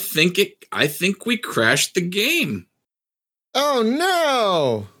 I think we crashed the game. Oh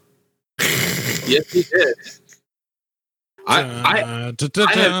no. Yes, we did. I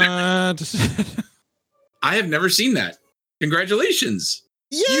have never seen that. Congratulations.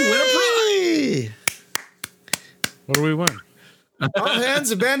 Yay! You win a prize. What do we win? All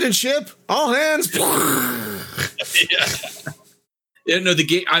hands abandoned ship. All hands. Yeah, no, the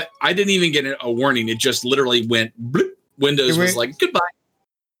game. I didn't even get a warning. It just literally went. Bloop. Windows was like goodbye.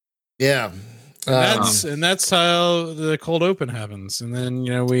 Yeah, and that's how the cold open happens. And then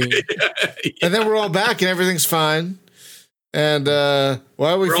we, and then we're all back and everything's fine. And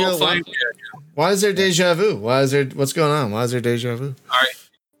why we feel fine? Why is there deja vu? What's going on? Why is there deja vu? All right,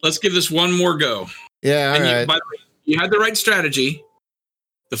 let's give this one more go. Yeah, all right. By the way, you had the right strategy.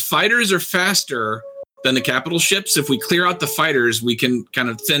 The fighters are faster than the capital ships. If we clear out the fighters, we can kind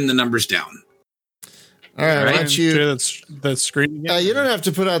of thin the numbers down. All right, why don't you that screen again? You don't have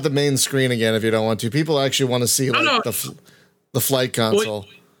to put out the main screen again if you don't want to. People actually want to see the flight console.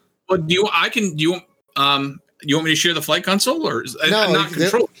 Well, do you want me to share the flight console or not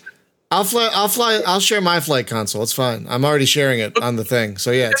control? I'll share my flight console. It's fine. I'm already sharing it on the thing.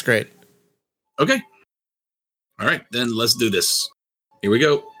 So yeah, it's great. Okay. All right, then let's do this. Here we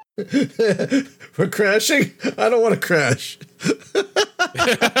go. We're crashing? I don't want to crash.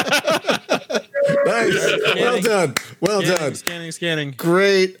 Nice. Well done. Well done. Scanning.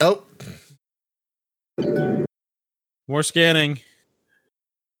 Great. Oh. More scanning.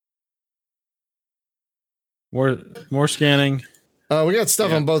 More scanning. Oh, we got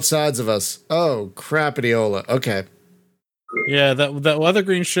stuff on both sides of us. Oh, crappity-ola. Okay. Yeah, that other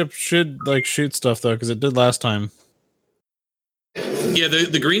green ship should shoot stuff though, because it did last time. Yeah,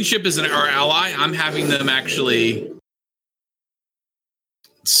 the green ship is our ally. I'm having them actually.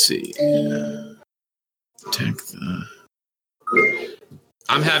 Let's see.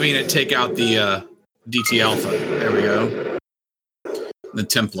 I'm having it take out the DT Alpha. There we go. The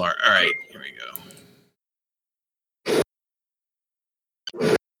Templar. All right, here we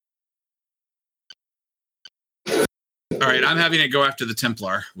go. All right, I'm having it go after the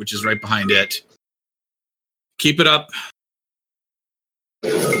Templar, which is right behind it. Keep it up.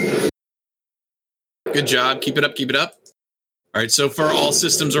 Good job. Keep it up. Keep it up. All right, so far all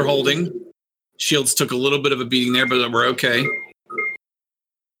systems are holding. Shields took a little bit of a beating there, but we're okay.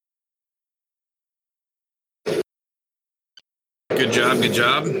 Good job. Good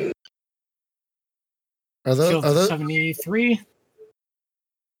job. Are those 73?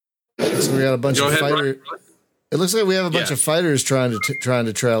 So we got a bunch of fighters. It looks like we have a bunch of fighters trying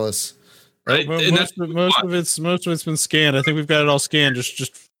to trail us. Right. Well, most of it's been scanned. I think we've got it all scanned.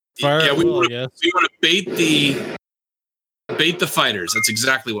 Just fire. Yeah, we want to bait the fighters. That's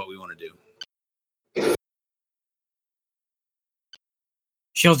exactly what we want to do.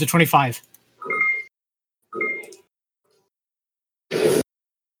 Shields at 25.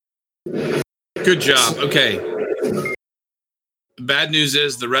 Good job. Okay. The bad news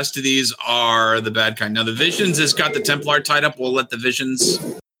is the rest of these are the bad kind. Now the Visions has got the Templar tied up. We'll let the Visions.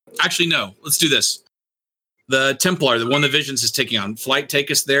 Actually, no. Let's do this. The Templar, the one the Visions is taking on. Flight,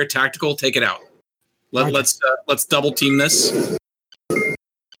 take us there. Tactical, take it out. Let's double team this.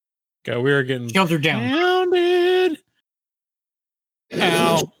 Okay, we are getting shields are down. Pounded.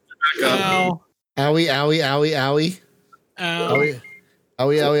 Ow. Ow. Owie, owie, owie, owie. Ow. Owie,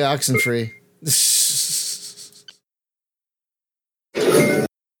 owie, owie, oxen free.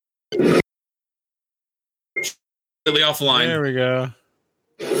 Really offline. There we go.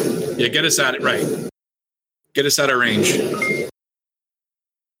 Yeah, get us at it right. Get us out of range.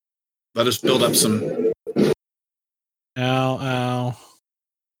 Let us build up some. Ow, ow.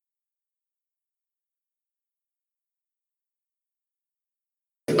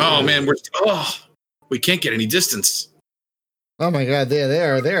 Oh man, we can't get any distance. Oh my god, they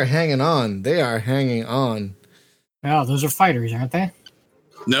are hanging on. They are hanging on. Oh, those are fighters, aren't they?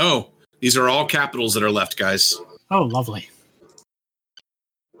 No, these are all capitals that are left, guys. Oh, lovely.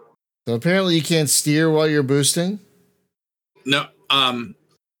 So apparently you can't steer while you're boosting? No.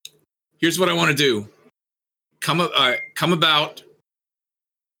 Here's what I want to do. Come about.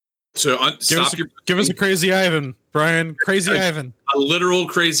 So give us a crazy Ivan, Brian. Crazy Ivan. A literal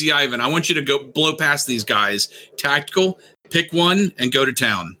crazy Ivan. I want you to go blow past these guys. Tactical. Pick one and go to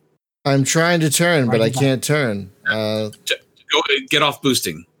town. I'm trying to turn, but I can't turn. Go get off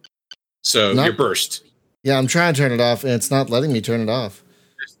boosting. So you're burst. Yeah, I'm trying to turn it off, and it's not letting me turn it off.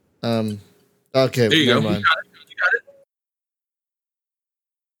 Okay, there you go. You got it.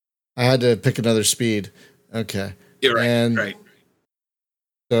 I had to pick another speed. Okay. You're right. And right.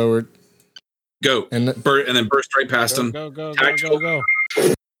 So we're go and then burst right past them. Go.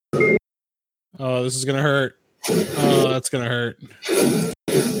 Oh, this is gonna hurt. Oh, that's gonna hurt.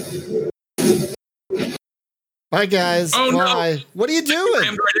 Bye, guys. Oh, bye. No. What are you doing? Right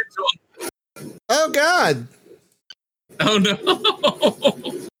into him. Oh God. Oh no.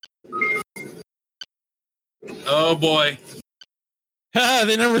 Oh boy.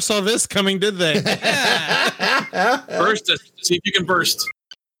 They never saw this coming, did they? Burst us. See if you can burst.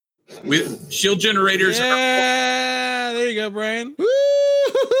 With shield generators. Yeah, there you go, Brian.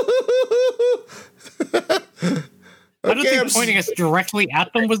 I don't think pointing us directly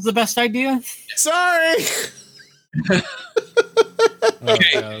at them was the best idea. Sorry.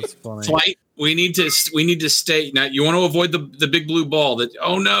 Okay. That's funny. Flight. We need to stay. Now you want to avoid the big blue ball. That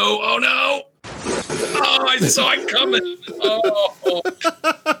oh no. Oh, I saw it coming. Oh.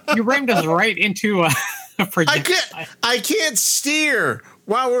 You rammed us right into a projectile. I can't steer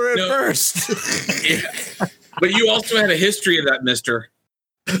while we're at burst. Yeah. But you also had a history of that, mister.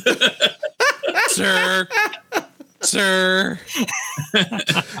 Sir.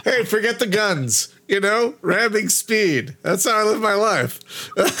 Hey, forget the guns. Ramming speed. That's how I live my life.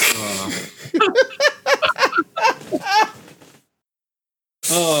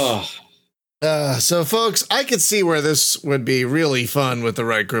 So, folks, I could see where this would be really fun with the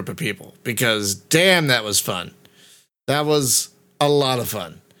right group of people, because damn, that was fun. That was a lot of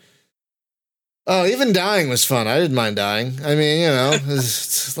fun. Oh, even dying was fun. I didn't mind dying. I mean,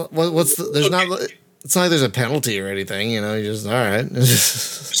 it's not like there's a penalty or anything. You just all right.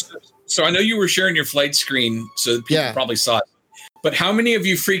 So I know you were sharing your flight screen, so people probably saw it. But how many of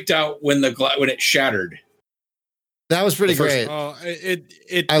you freaked out when it shattered? That was pretty great. Oh,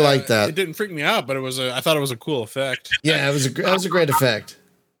 I like that. It didn't freak me out, but I thought it was a cool effect. Yeah, that was a great effect.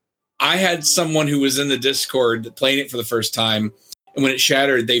 I had someone who was in the Discord playing it for the first time, and when it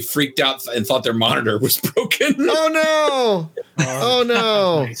shattered, they freaked out and thought their monitor was broken. Oh no! Oh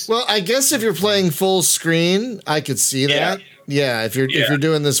no! Nice. Well, I guess if you're playing full screen, I could see that. Yeah, if you're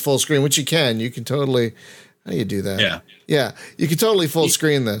doing this full screen, which you can totally. How do you do that? Yeah, you can totally full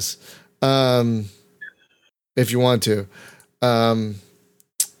screen this, if you want to.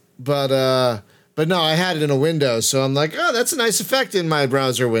 But no, I had it in a window, so I'm like, oh, that's a nice effect in my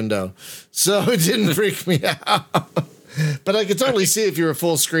browser window. So it didn't freak me out. But I could totally see if you were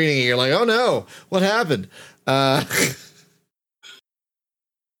full screening it, you're like, oh no, what happened?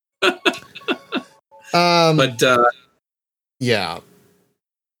 Yeah.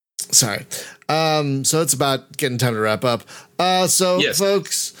 Sorry. So it's about getting time to wrap up. Yes.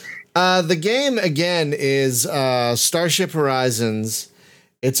 Folks, the game again is Starship Horizons.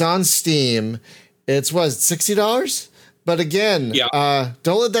 It's on Steam. It's $60? But again,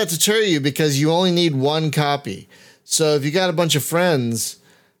 don't let that deter you because you only need one copy. So if you got a bunch of friends,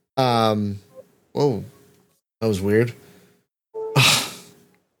 whoa, that was weird.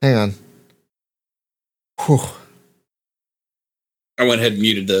 Hang on. Whew. I went ahead and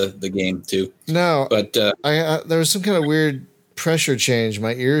muted the game too. No, but there was some kind of weird pressure change.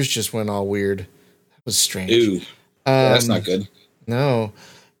 My ears just went all weird. That was strange. Ooh, that's not good. No.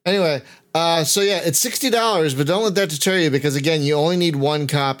 Anyway, so yeah, it's $60, but don't let that deter you because again, you only need one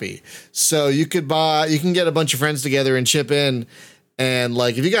copy. So you can get a bunch of friends together and chip in, and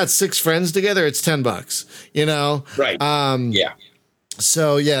like if you got 6 friends together, it's $10. You know, right? Yeah.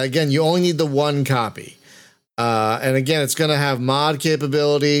 So yeah, again, you only need the one copy. And again, it's going to have mod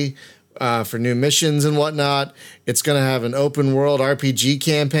capability for new missions and whatnot. It's going to have an open world RPG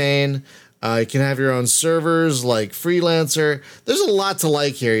campaign. You can have your own servers like Freelancer. There's a lot to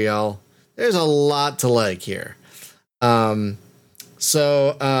like here, y'all. There's a lot to like here. Yeah,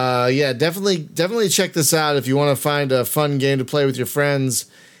 definitely check this out if you want to find a fun game to play with your friends.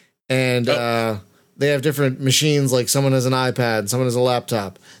 And they have different machines, like someone has an iPad, someone has a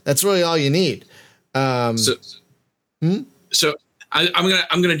laptop. That's really all you need. So I'm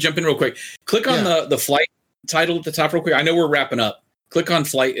gonna jump in real quick. Click on the flight title at the top real quick. I know we're wrapping up. Click on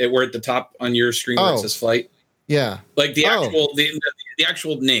flight. We're at the top on your screen where it says flight. Yeah, like the actual the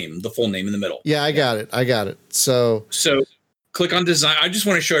actual name, the full name in the middle. Yeah, I got it. So click on design. I just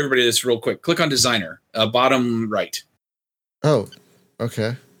want to show everybody this real quick. Click on designer, bottom right. Oh,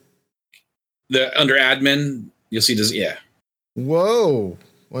 okay. Under admin, you'll see this. Yeah. Whoa!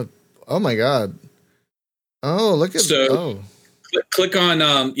 What? Oh my God! Oh, look at Click on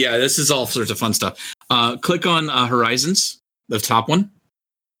this is all sorts of fun stuff. Click on Horizons, the top one.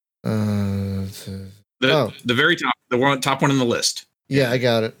 The very top, top one in the list. Yeah, I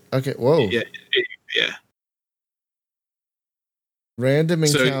got it. Okay. Whoa. Yeah. Random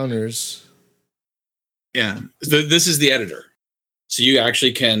encounters. This is the editor, so you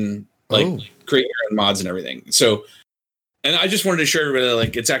actually can create your own mods and everything. So, and I just wanted to show everybody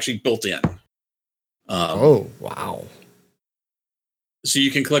like it's actually built in. Wow. So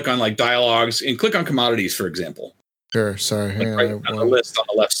you can click on like dialogues and click on commodities, for example. Sure. Sorry. Hang on the list on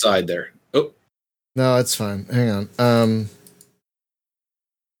the left side there. Oh, no, it's fine. Hang on.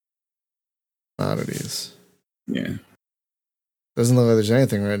 Commodities. Yeah. Doesn't look like there's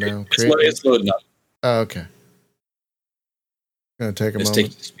anything right now. It's loading up. Oh, okay. Gonna take a moment.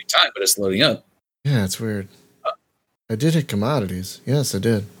 It's taking time, but it's loading up. Yeah, it's weird. I did hit commodities. Yes, I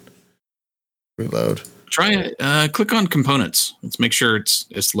did. Reload. Try it. Click on components. Let's make sure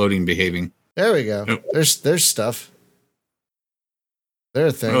it's loading, behaving. There we go. Oh. There's stuff. There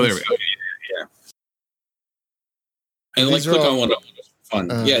are things. Oh, there we go. Yeah. And click on one of them. Fun.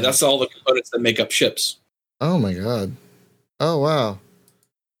 That's all the components that make up ships. Oh my God. Oh wow.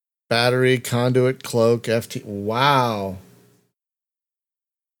 Battery, conduit, cloak, FT. Wow.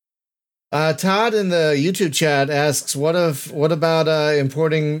 Todd in the YouTube chat asks, what about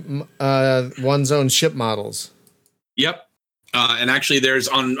importing one's own ship models? Yep. And actually there's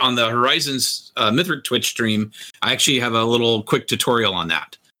on the Horizons Mythic Twitch stream, I actually have a little quick tutorial on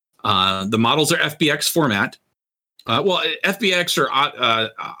that. The models are FBX format. FBX or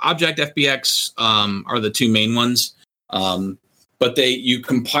Object FBX are the two main ones. But you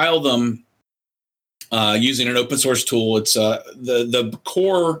compile them using an open source tool. It's the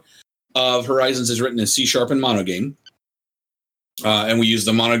core of Horizons is written in C# and monogame. And we use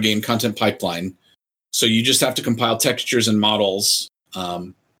the monogame content pipeline. So you just have to compile textures and models.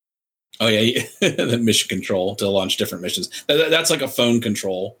 The mission control to launch different missions. That's like a phone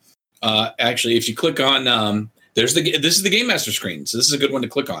control. Actually, if you click on This is the Game Master screen. So this is a good one to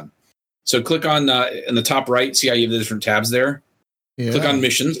click on. So click on in the top right. See how you have the different tabs there? Yeah. Click on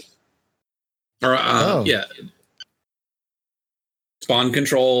missions. Or spawn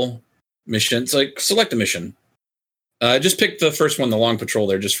control, missions. Like select a mission. Just pick the first one, the long patrol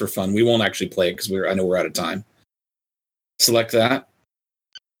there, just for fun. We won't actually play it because I know we're out of time. Select that.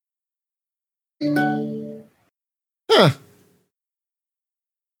 Huh.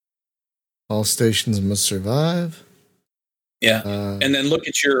 All stations must survive. Yeah. And then look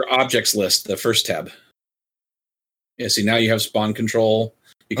at your objects list, the first tab. Yeah, see, now you have spawn control.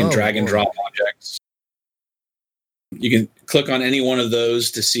 You can drag and drop objects. You can click on any one of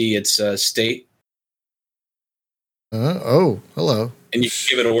those to see its state. Hello. And you can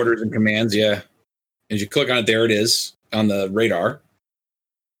give it orders and commands, yeah. As you click on it, there it is on the radar.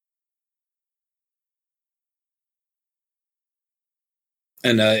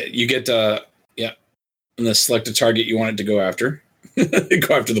 And you get, and then select a target you want it to go after.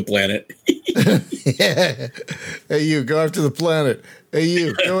 Go after the planet. Yeah. Hey, you, go after the planet. Hey,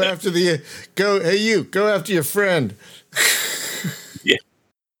 you, go after go after your friend. Yeah.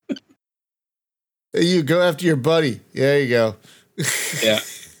 Hey, you, go after your buddy. Yeah, there you go. Yeah.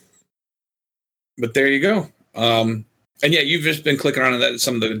 But there you go. And yeah, you've just been clicking on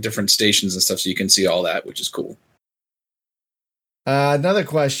some of the different stations and stuff, so you can see all that, which is cool. Another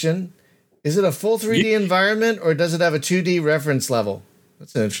question. Is it a full 3D environment, or does it have a 2D reference level?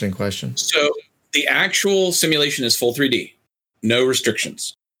 That's an interesting question. So the actual simulation is full 3D. No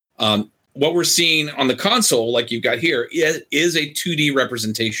restrictions. What we're seeing on the console, like you've got here, is a 2D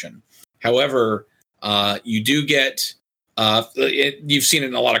representation. However, you do get, you've seen it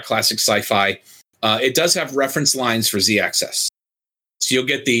in a lot of classic sci-fi. It does have reference lines for Z-axis. So you'll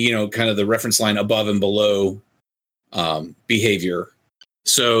get the, kind of the reference line above and below behavior.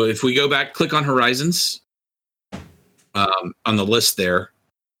 So if we go back, click on Horizons on the list there.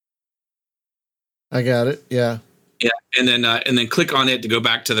 I got it. Yeah. Yeah, and then click on it to go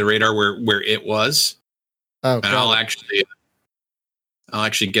back to the radar where it was. Oh, and I'll actually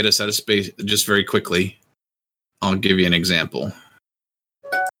get us out of space just very quickly. I'll give you an example.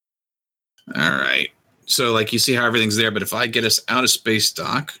 All right. So like you see how everything's there, but if I get us out of space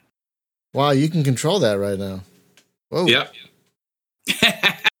dock. Wow, you can control that right now. Whoa. Yep.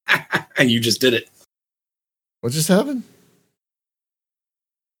 And you just did it. What just happened?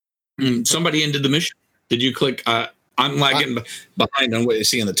 Somebody ended the mission. Did you click? I'm lagging behind on what you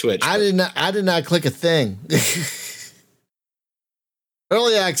see on the Twitch. I did not click a thing.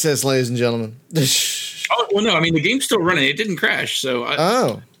 Early access, ladies and gentlemen. Oh well, no. I mean, the game's still running. It didn't crash.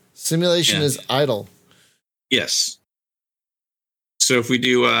 So simulation is idle. Yes. So if we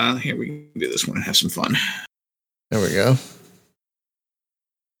do, here we can do this one and have some fun. There we go.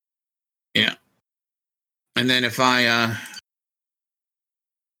 Yeah. And then if I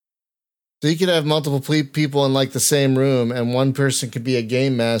so you could have multiple people in like the same room, and one person could be a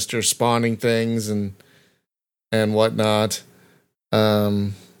game master spawning things and whatnot. Yeah,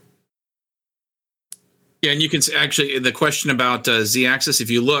 and you can actually, the question about Z-axis,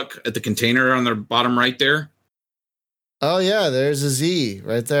 if you look at the container on the bottom right there. Oh yeah, there's a Z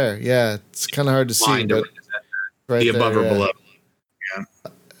right there. Yeah, it's kind of hard to see, but right the above there, or below. Yeah.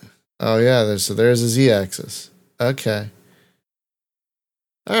 Oh yeah, there's a Z-axis. Okay.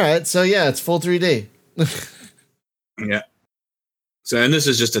 All right, so yeah, it's full 3D. Yeah. So, and this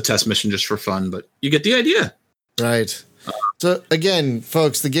is just a test mission just for fun, but you get the idea. Right. So again,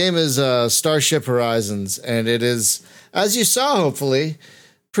 folks, the game is Starship Horizons, and it is, as you saw, hopefully,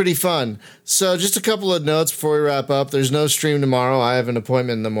 pretty fun. So just a couple of notes before we wrap up. There's no stream tomorrow. I have an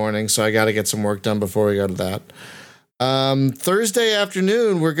appointment in the morning, so I got to get some work done before we go to that. Thursday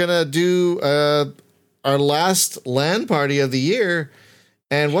afternoon, we're going to do our last LAN party of the year.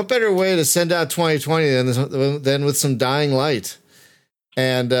 And what better way to send out 2020 than with some Dying Light?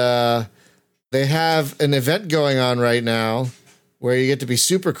 And they have an event going on right now where you get to be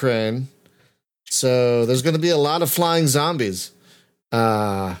Super Crane. So there's going to be a lot of flying zombies.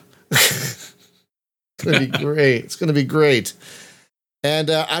 It's going to be great. It's going to be great. And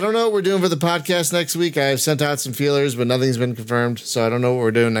I don't know what we're doing for the podcast next week. I've sent out some feelers, but nothing's been confirmed. So I don't know what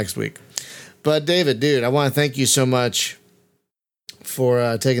we're doing next week. But David, dude, I want to thank you so much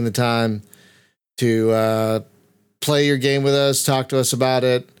for taking the time to play your game with us, talk to us about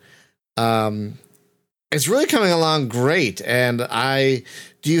it. It's really coming along great. And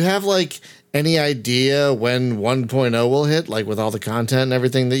do you have like any idea when 1.0 will hit, like with all the content and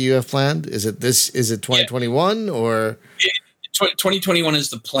everything that you have planned? Is it 2021 or? 2021 is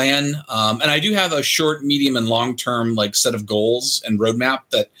the plan. And I do have a short, medium, and long-term like set of goals and roadmap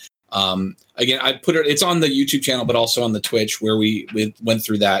that Again, I put it's on the YouTube channel, but also on the Twitch where we went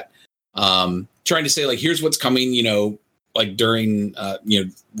through that, trying to say like, here's what's coming, like during,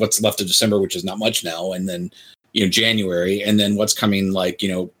 what's left of December, which is not much now. And then, January, and then what's coming like,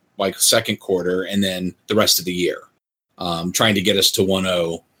 like second quarter, and then the rest of the year, trying to get us to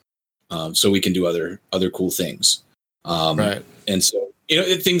 1.0, so we can do other cool things. Right. And so,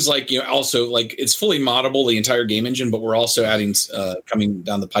 things like, also like it's fully moddable, the entire game engine, but we're also adding, coming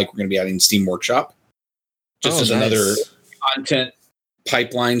down the pike, we're going to be adding Steam Workshop just as another content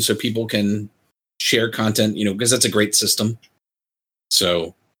pipeline so people can share content, because that's a great system.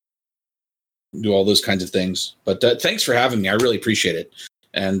 So do all those kinds of things. But thanks for having me. I really appreciate it.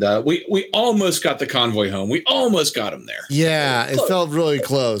 And we almost got the convoy home. We almost got him there. Yeah, it felt really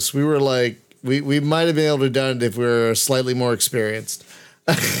close. We were like, we might have been able to have done it if we were slightly more experienced.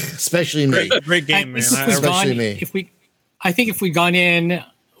 Especially me. Great game, man. Especially me. I think if we'd gone in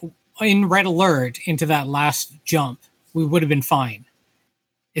red alert into that last jump, we would have been fine.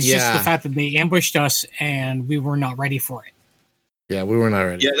 It's just the fact that they ambushed us and we were not ready for it. Yeah, we were not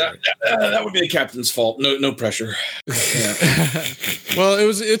ready. Yeah, that would be the captain's fault. No pressure. Yeah. Well,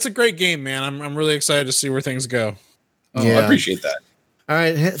 it's a great game, man. I'm really excited to see where things go. I appreciate that. All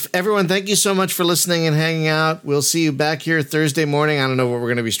right, everyone, thank you so much for listening and hanging out. We'll see you back here Thursday morning. I don't know what we're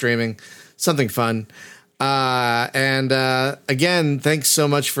going to be streaming. Something fun. And again, thanks so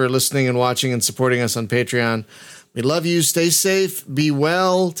much for listening and watching and supporting us on Patreon. We love you. Stay safe. Be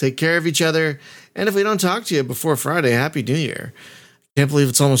well. Take care of each other. And if we don't talk to you before Friday, Happy New Year. Can't believe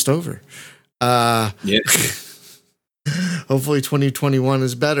it's almost over. Yeah. Hopefully 2021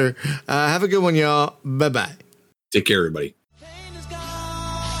 is better. Have a good one, y'all. Bye-bye. Take care, everybody.